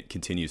basically, and it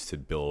continues to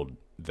build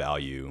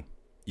value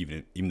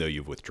even though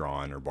you've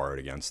withdrawn or borrowed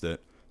against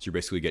it. So you're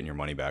basically getting your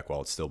money back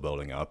while it's still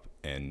building up.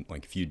 And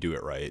like if you do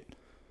it right,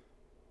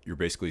 you're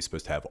basically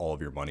supposed to have all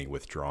of your money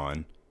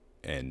withdrawn,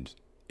 and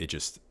it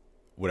just,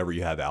 whatever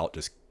you have out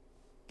just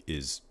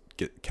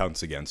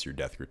counts against your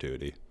death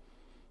gratuity.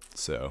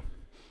 So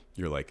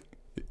you're like,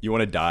 you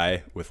want to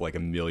die with like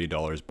 $1 million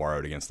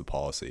borrowed against the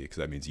policy, because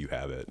that means you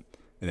have it.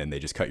 And then they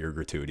just cut your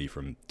gratuity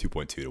from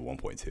 2.2 to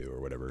 1.2 or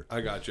whatever.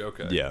 I got you.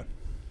 Okay. Yeah.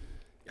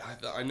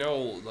 I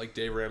know, like,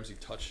 Dave Ramsey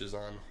touches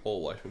on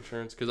whole life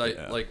insurance, because I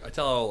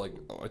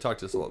talk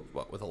to this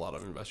with a lot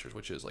of investors,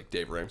 which is like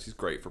Dave Ramsey's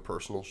great for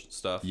personal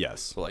stuff.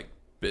 Yes. But like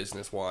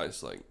business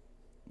wise, like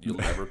you'll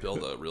never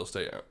build a real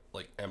estate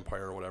like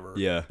empire or whatever.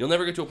 Yeah. You'll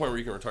never get to a point where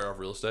you can retire off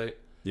real estate.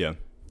 Yeah.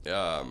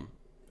 At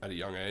a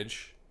young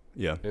age.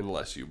 Yeah.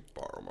 Unless you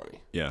borrow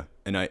money. Yeah.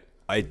 And I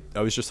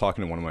was just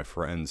talking to one of my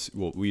friends.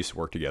 Well, we used to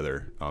work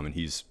together, and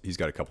he's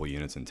got a couple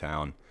units in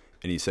town,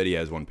 and he said he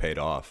has one paid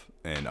off.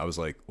 And I was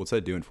like, what's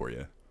that doing for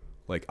you?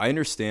 Like, I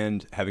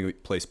understand having a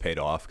place paid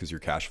off because your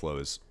cash flow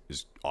is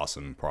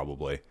awesome,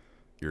 probably.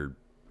 You're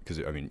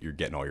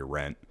getting all your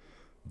rent.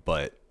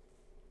 But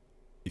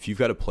if you've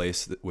got a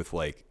place with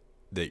like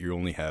that you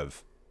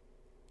have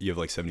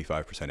like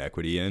 75%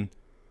 equity in,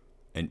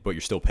 but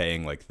you're still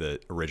paying like the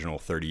original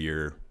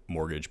 30-year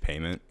mortgage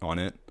payment on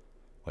it,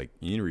 like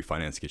you need to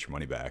refinance to get your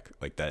money back.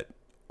 Like that,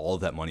 all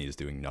of that money is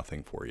doing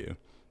nothing for you.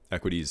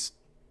 Equities,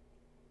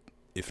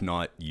 if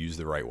not used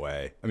the right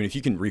way, I mean, if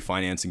you can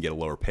refinance and get a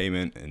lower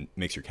payment and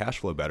makes your cash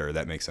flow better,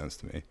 that makes sense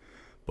to me.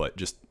 But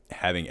just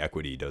having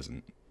equity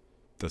doesn't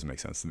make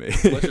sense to me.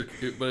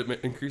 But it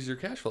increases your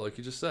cash flow, like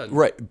you just said.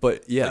 Right,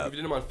 but yeah. Like if you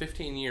did them on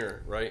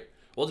 15-year, right?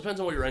 Well, it depends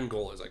on what your end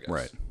goal is, I guess.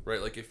 Right.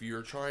 Right. Like if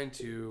you're trying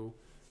to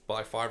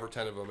buy 5 or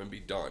 10 of them and be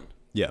done.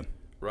 Yeah.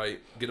 Right.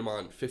 Get them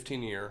on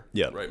 15-year.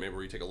 Yeah. Right. Maybe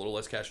where you take a little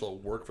less cash flow,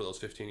 work for those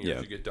 15 years.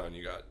 Yeah. You get done.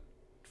 You got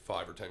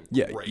 5 or 10.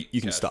 Yeah. Great you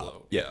can cash stop.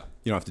 Flow. Yeah.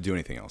 You don't have to do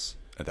anything else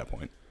at that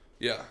point.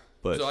 Yeah.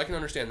 But so I can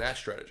understand that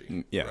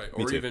strategy. Yeah. Right?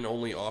 Me Or too. even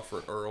only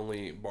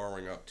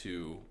borrowing up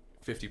to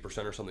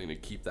 50% or something to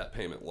keep that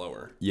payment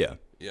lower. Yeah.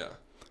 Yeah.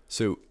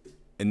 So,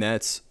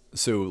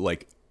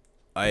 like,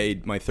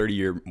 my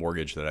 30-year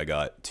mortgage that I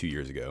got 2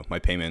 years ago, my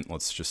payment,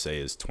 let's just say,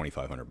 is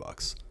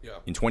 $2,500. Yeah.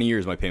 In 20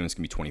 years, my payment's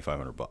gonna be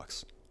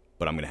 $2,500,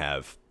 but I'm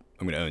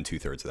gonna own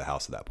 2/3 of the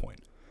house at that point.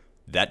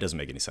 That doesn't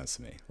make any sense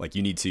to me. Like,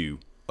 you need to,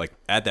 like,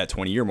 at that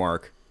 20-year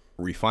mark,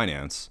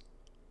 refinance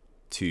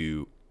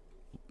to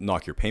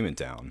knock your payment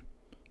down,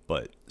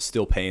 but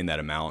still paying that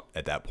amount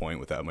at that point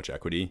with that much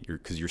equity,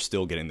 because you're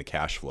still getting the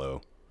cash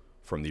flow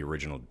from the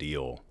original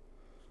deal.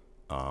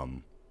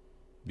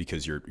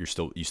 Because you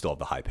still have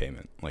the high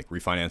payment. Like,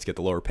 refinance, get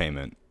the lower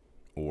payment,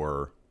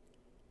 or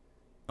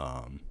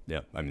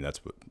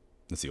that's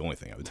the only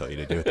thing I would tell you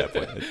to do at that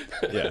point.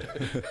 Yeah.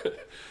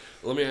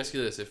 Let me ask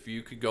you this: if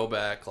you could go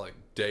back, like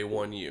day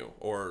one,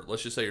 or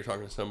let's just say you're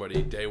talking to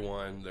somebody day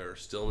one, they're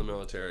still in the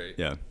military.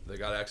 Yeah. They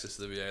got access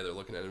to the VA. They're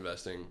looking at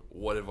investing.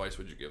 What advice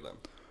would you give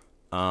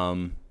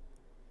them?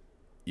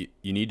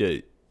 You need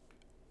to,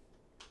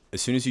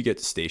 as soon as you get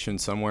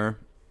stationed somewhere.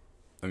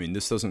 I mean,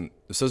 this doesn't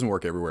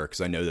work everywhere, because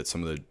I know that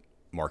some of the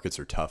markets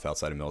are tough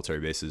outside of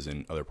military bases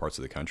in other parts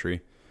of the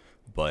country.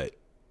 But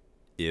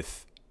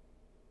if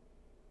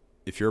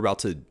you're about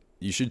to,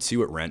 you should see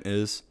what rent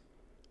is,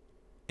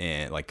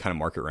 and like kind of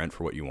market rent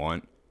for what you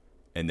want,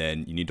 and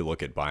then you need to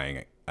look at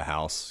buying a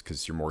house,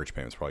 because your mortgage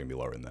payment's probably gonna be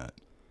lower than that.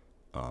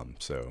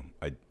 So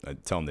I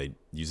tell them they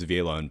use a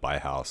VA loan, buy a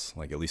house,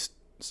 like at least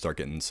start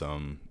getting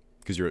some,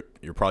 because you're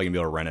probably gonna be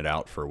able to rent it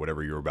out for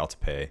whatever you're about to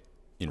pay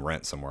in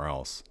rent somewhere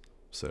else.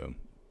 So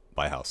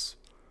buy a house.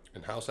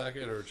 And house hack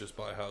it, or just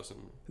buy a house?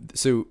 And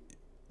so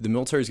the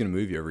military is going to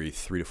move you every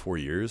 3 to 4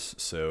 years.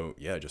 So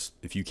yeah, just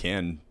if you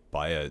can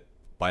buy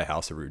a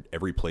house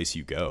every place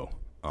you go.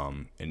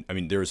 And I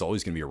mean, there's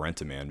always going to be a rent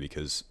demand,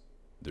 because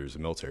there's a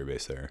military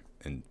base there,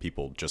 and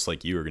people just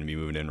like you are going to be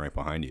moving in right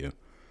behind you.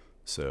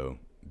 So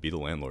be the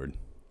landlord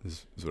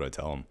is what I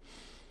tell them.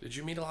 Did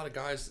you meet a lot of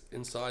guys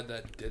inside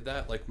that did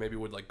that? Like maybe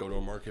would like go to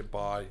a market,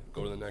 buy,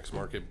 go to the next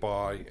market,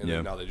 buy, and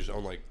then now they just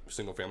own like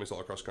single families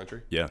all across the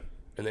country? Yeah.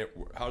 And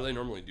how do they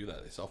normally do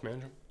that? They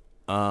self-manage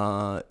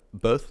them?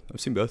 Both.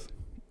 I've seen both.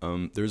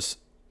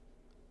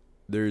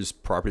 There's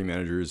property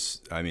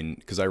managers. I mean,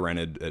 because I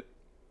rented at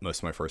most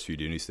of my first few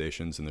duty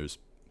stations, and there's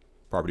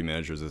property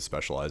managers that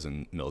specialize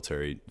in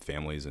military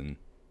families and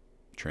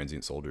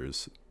transient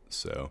soldiers.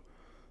 So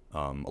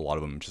a lot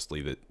of them just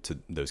leave it to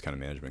those kind of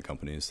management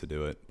companies to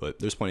do it. But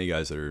there's plenty of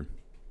guys that are,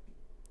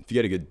 if you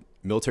get a good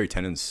military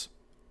tenants,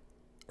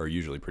 are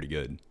usually pretty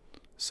good.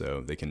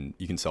 So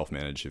you can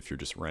self-manage if you're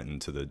just renting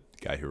to the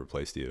guy who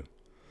replaced you.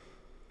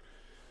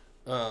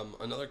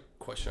 Another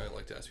question I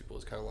like to ask people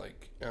is kind of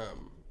like,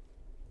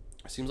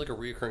 it seems like a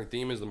reoccurring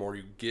theme is the more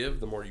you give,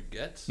 the more you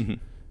get.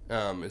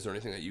 Mm-hmm. Is there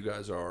anything that you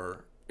guys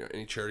are,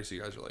 any charities that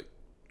you guys are like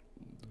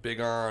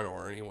big on,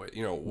 or any way,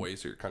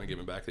 ways that you're kind of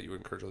giving back that you would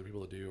encourage other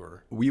people to do?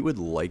 Or we would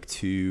like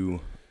to,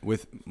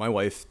 with my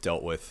wife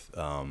dealt with,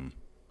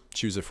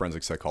 she was a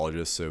forensic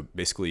psychologist. So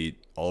basically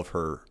all of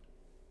her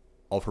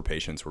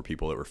patients were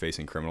people that were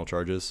facing criminal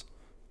charges.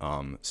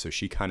 So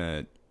she kind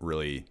of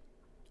really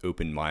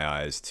opened my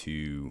eyes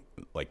to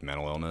like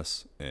mental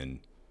illness, and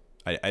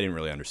I didn't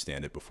really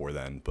understand it before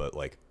then, but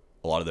like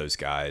a lot of those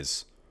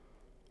guys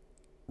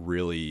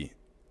really,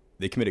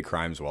 they committed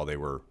crimes while they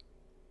were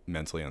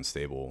mentally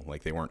unstable.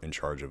 Like they weren't in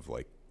charge of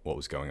like what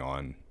was going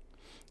on.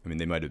 I mean,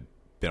 they might have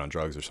been on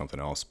drugs or something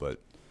else, but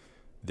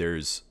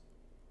there's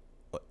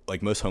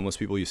like most homeless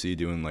people you see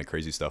doing like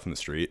crazy stuff in the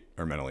street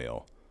are mentally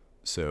ill.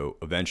 So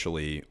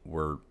eventually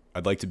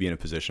I'd like to be in a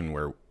position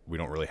where we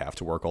don't really have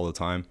to work all the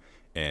time.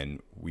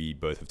 And we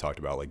both have talked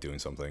about like doing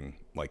something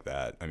like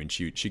that. I mean,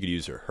 she could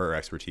use her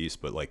expertise,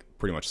 but like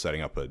pretty much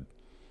setting up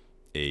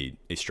a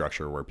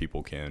structure where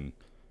people can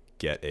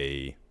get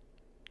a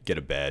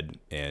bed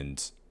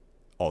and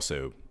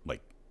also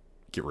like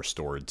get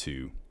restored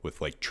to with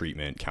like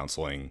treatment,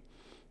 counseling,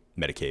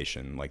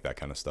 medication, like that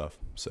kind of stuff.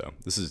 So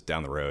this is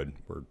down the road.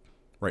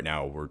 Right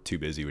now we're too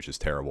busy, which is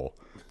terrible,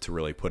 to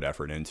really put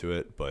effort into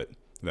it. But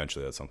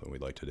eventually that's something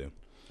we'd like to do.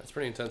 That's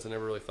pretty intense. I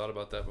never really thought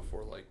about that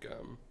before. Like,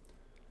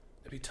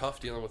 it'd be tough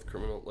dealing with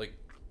criminal, like,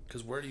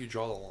 because where do you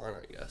draw the line,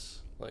 I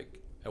guess? Like,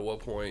 at what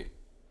point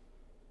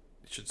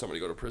should somebody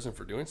go to prison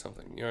for doing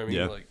something? You know what I mean?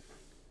 Yeah. Like,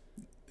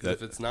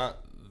 if it's not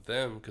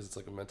them, because it's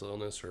like a mental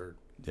illness or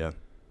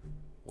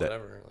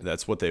whatever.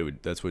 That's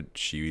what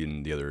she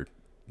and the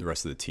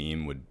rest of the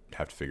team would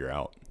have to figure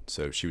out.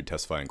 So she would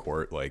testify in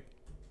court, like,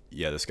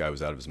 yeah, this guy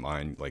was out of his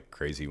mind, like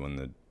crazy when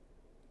the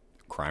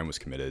crime was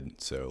committed.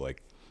 So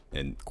like,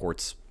 and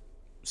courts,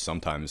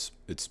 sometimes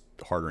it's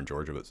harder in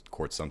Georgia, but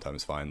courts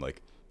sometimes find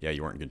like, yeah,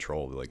 you weren't in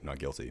control, but like not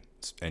guilty,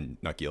 and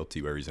not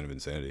guilty by reason of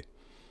insanity.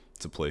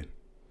 It's a plea.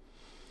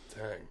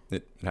 Dang.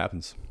 It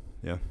happens.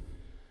 Yeah.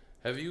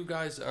 Have you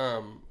guys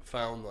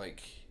found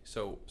like,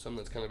 so something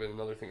that's kind of been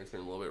another thing that's been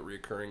a little bit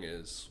reoccurring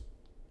is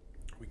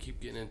we keep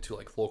getting into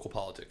like local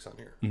politics on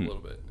here a little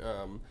bit.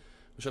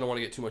 Which I don't want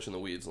to get too much in the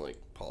weeds like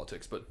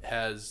politics, but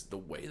has the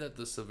way that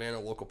the Savannah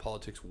local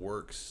politics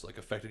works like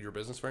affected your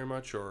business very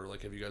much, or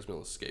like have you guys been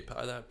able to escape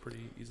by that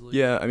pretty easily?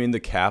 Yeah, I mean I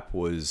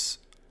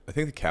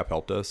think the cap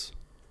helped us,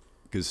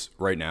 because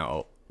right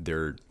now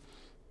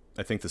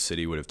I think the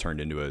city would have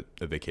turned into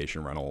a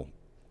vacation rental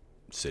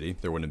city.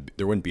 There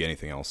wouldn't be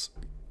anything else,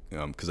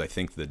 because I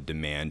think the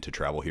demand to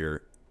travel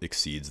here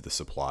exceeds the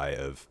supply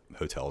of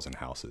hotels and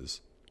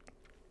houses.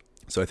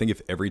 So I think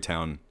if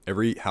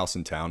every house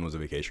in town was a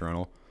vacation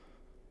rental,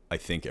 I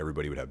think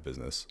everybody would have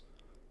business.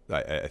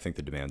 I think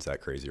the demand's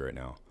that crazy right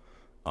now.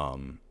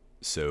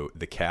 So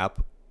the cap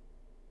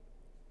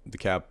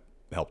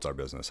helped our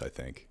business, I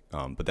think.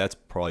 But that's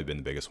probably been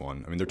the biggest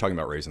one. I mean, they're talking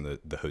about raising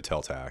the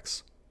hotel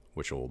tax,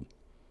 which will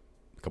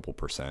a couple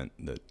 %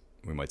 that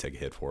we might take a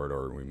hit for it,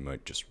 or we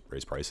might just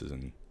raise prices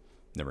and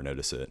never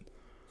notice it.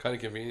 Kind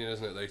of convenient,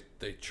 isn't it?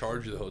 They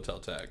charge you the hotel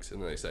tax,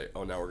 and then they say,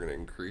 "Oh, now we're going to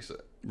increase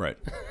it." Right,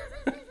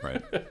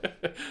 right.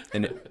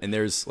 And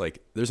there's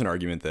an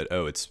argument that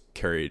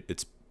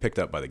it's picked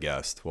up by the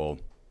guest. Well,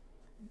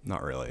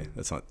 not really.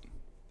 That's not,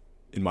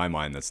 in my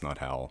mind, that's not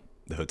how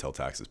the hotel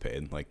tax is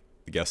paid. Like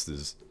the guest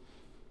is,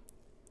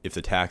 if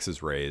the tax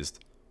is raised,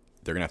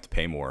 they're gonna have to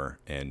pay more,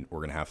 and we're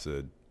gonna have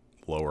to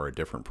lower a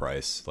different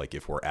price. Like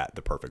if we're at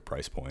the perfect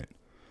price point,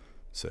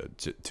 so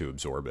to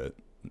absorb it.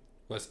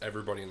 Unless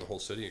everybody in the whole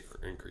city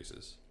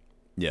increases.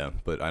 Yeah,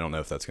 but I don't know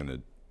if that's going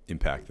to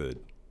impact the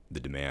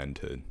demand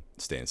to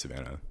stay in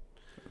Savannah.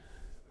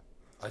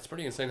 It's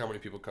pretty insane how many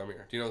people come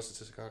here. Do you know the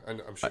statistic?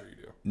 I'm sure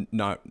you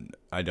do.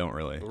 I don't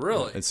really.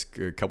 Really? It's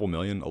a couple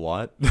million, a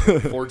lot.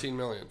 14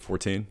 million.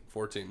 14?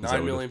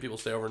 9 million people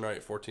stay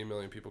overnight. 14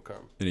 million people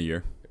come. In a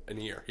year? In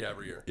a year, yeah,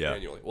 every year. Yeah.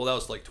 Annually. Well, that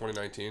was like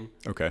 2019.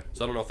 Okay.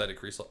 So I don't know if that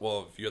increased.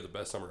 Well, if you had the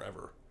best summer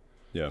ever.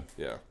 Yeah.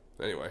 Yeah.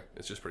 Anyway,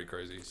 it's just pretty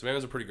crazy.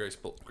 Savannah's a pretty great.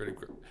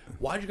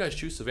 Why did you guys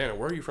choose Savannah?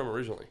 Where are you from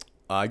originally?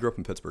 I grew up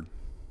in Pittsburgh.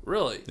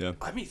 Really? Yeah.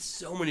 I meet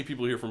so many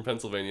people here from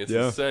Pennsylvania. It's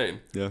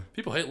insane. Yeah.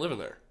 People hate living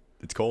there.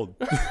 It's cold.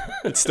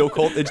 It's still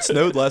cold. It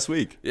snowed last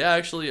week. Yeah,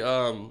 actually,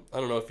 I don't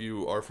know if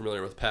you are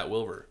familiar with Pat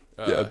Wilver.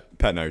 Yeah,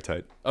 Pat and I are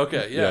tight.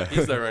 Okay, yeah, Yeah.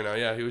 he's there right now.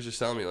 Yeah, he was just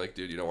telling me like,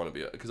 dude, you don't want to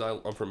be because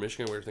I'm from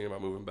Michigan. We were thinking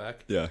about moving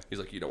back. Yeah. He's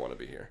like, you don't want to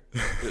be here.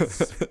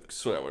 It's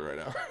snowing right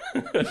now.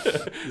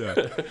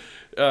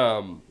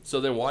 Yeah.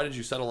 So then, why did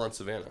you settle on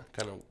Savannah?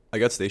 Kind of. I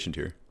got stationed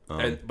here.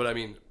 But I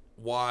mean,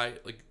 why?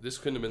 Like, this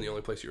couldn't have been the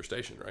only place you were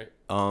stationed, right?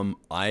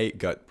 I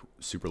got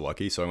super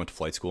lucky, so I went to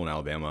flight school in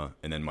Alabama,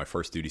 and then my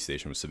first duty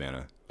station was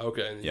Savannah.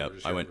 Okay. And Yeah, you were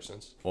just here ever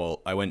since.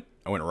 Well, I went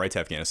right to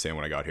Afghanistan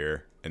when I got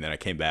here, and then I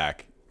came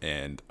back,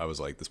 and I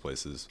was like, this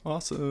place is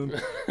awesome.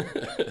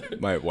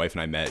 My wife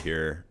and I met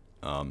here.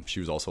 She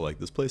was also like,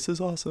 this place is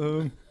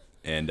awesome,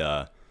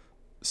 and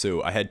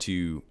so I had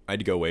to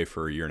go away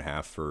for a year and a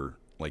half for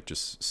like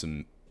just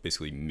some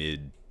basically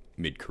mid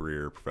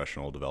career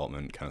professional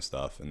development kind of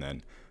stuff, and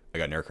then I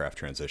got an aircraft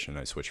transition.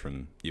 I switched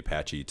from the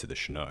Apache to the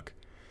Chinook,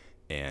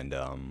 and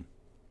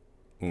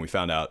when we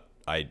found out,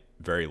 I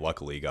very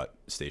luckily got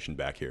stationed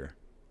back here.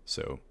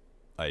 So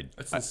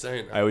That's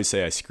insane. I always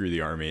say I screwed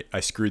the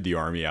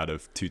army out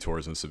of 2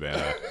 tours in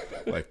Savannah,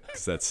 like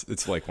cause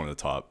it's like one of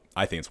the top.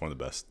 I think it's one of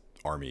the best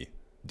army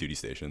duty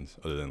stations,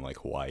 other than like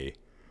Hawaii.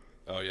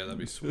 Oh yeah, that'd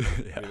be sweet.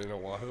 Yeah. Being in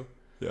Oahu.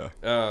 Yeah.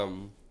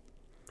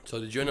 So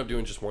did you end up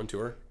doing just one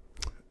tour?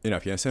 In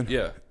Afghanistan?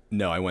 Yeah.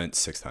 No, I went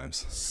 6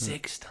 times.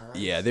 6 times.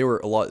 Yeah, they were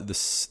a lot.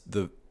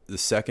 The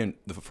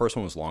first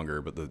one was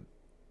longer, but the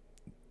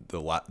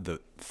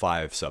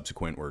 5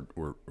 subsequent were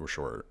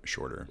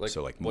shorter. Like,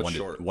 So like what's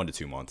short? 1 to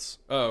 2 months.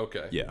 Oh,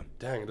 okay. Yeah.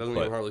 Dang, it doesn't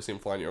even hardly seem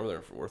flying you over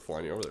there worth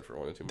flying you over there for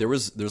 1 or 2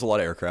 months. There's a lot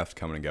of aircraft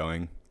coming and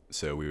going,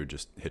 so we would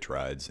just hitch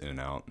rides in and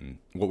out. And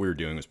what we were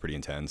doing was pretty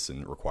intense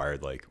and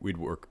required like we'd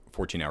work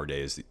 14-hour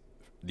days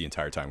the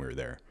entire time we were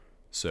there.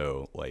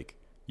 So like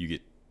you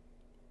get,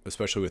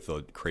 especially with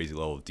the crazy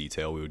level of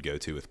detail we would go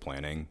to with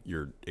planning,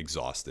 you're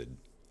exhausted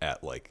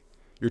at like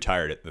you're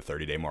tired at the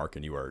 30-day mark,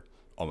 and you are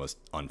almost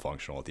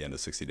unfunctional at the end of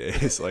 60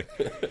 days. Like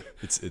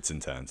it's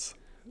intense.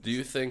 Do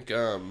you think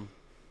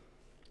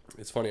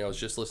it's funny, I was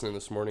just listening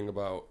this morning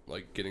about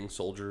like getting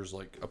soldiers,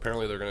 like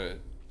apparently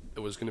it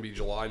was gonna be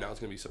July, now it's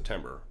gonna be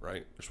September,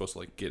 right? They're supposed to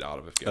like get out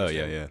of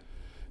Afghanistan. Oh yeah.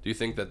 Do you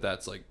think that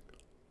that's like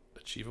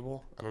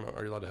achievable? I don't know.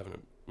 Are you allowed to have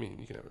an I mean,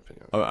 you can have an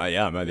opinion. Oh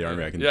yeah, I'm out of the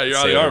army. I can. Yeah, you're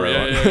out of say the army.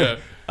 whatever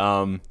I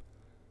want.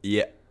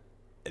 Yeah.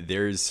 Yeah,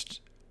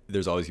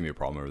 there's always gonna be a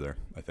problem over there,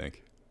 I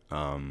think.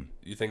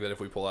 You think that if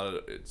we pull out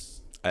of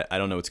it's I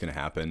don't know what's gonna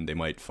happen. They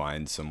might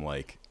find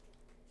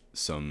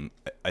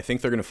I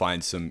think they're gonna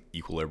find some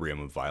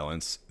equilibrium of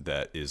violence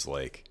that is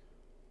like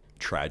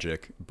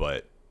tragic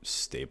but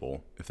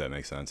stable, if that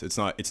makes sense.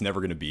 It's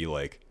never gonna be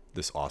like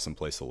this awesome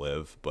place to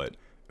live, but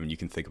I mean, you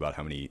can think about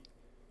how many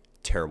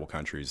terrible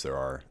countries there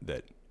are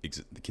that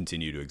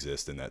continue to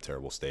exist in that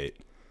terrible state.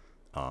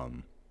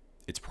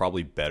 It's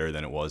probably better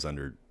than it was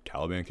under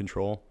Taliban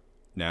control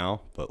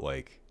now, but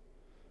like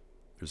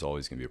there's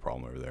always going to be a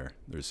problem over there.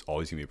 There's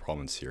always going to be a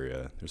problem in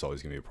Syria. There's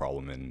always going to be a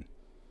problem in,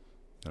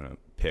 I don't know,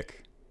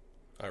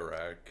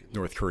 Iraq,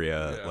 North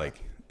Korea. Yeah.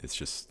 Like, it's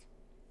just,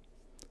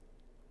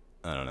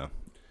 I don't know.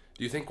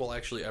 Do you think we'll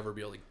actually ever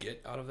be able to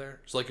get out of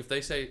there? So like if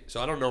they say,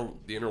 so I don't know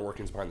the inner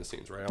workings behind the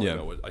scenes, right? I only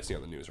know what I see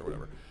on the news or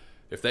whatever.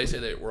 If they say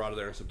that we're out of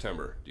there in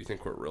September, do you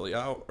think we're really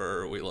out, or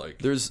are we like?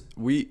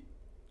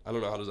 I don't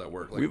know, how does that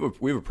work? Like,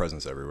 we have a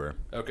presence everywhere.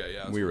 Okay,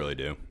 yeah. We really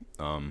do.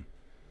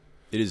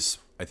 It is.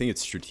 I think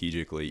it's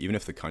strategically, even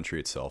if the country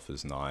itself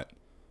is not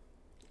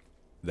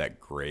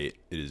that great,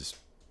 it's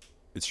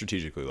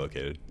strategically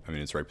located. I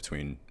mean, it's right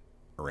between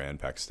Iran,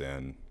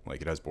 Pakistan.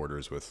 Like, it has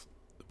borders with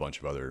a bunch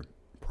of other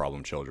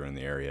problem children in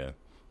the area.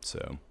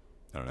 So,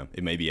 I don't know.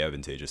 It may be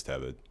advantageous to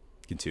have a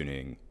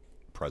continuing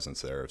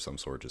presence there of some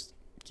sort, just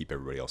keep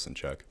everybody else in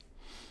check.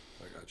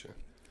 I gotcha.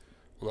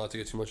 Well, not to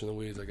get too much in the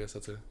weeds, I guess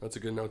that's a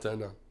good note to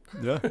end on.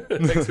 Yeah.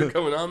 Thanks for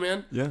coming on,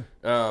 man. Yeah.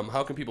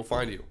 How can people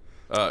find you?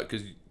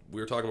 Because we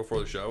were talking before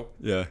the show.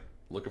 Yeah.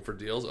 Looking for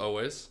deals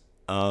always.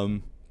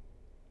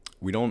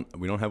 We don't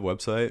have a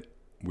website.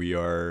 We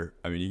are.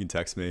 I mean, you can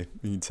text me.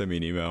 You can send me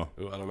an email.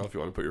 Ooh, I don't know if you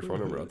want to put your phone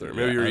number out there.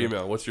 Maybe your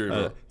email. What's your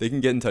email? They can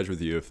get in touch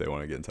with you if they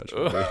want to get in touch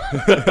with me.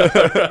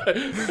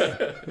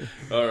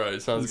 All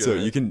right, sounds good. So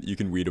man. you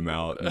can weed them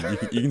out. And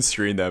you can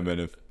screen them,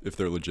 and if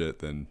they're legit,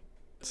 then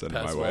send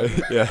them Pass my them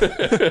way. Yeah.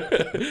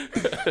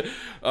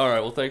 All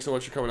right. Well, thanks so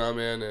much for coming on,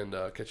 man, and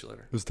catch you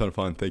later. It was a ton of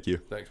fun. Thank you.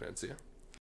 Thanks, man. See ya.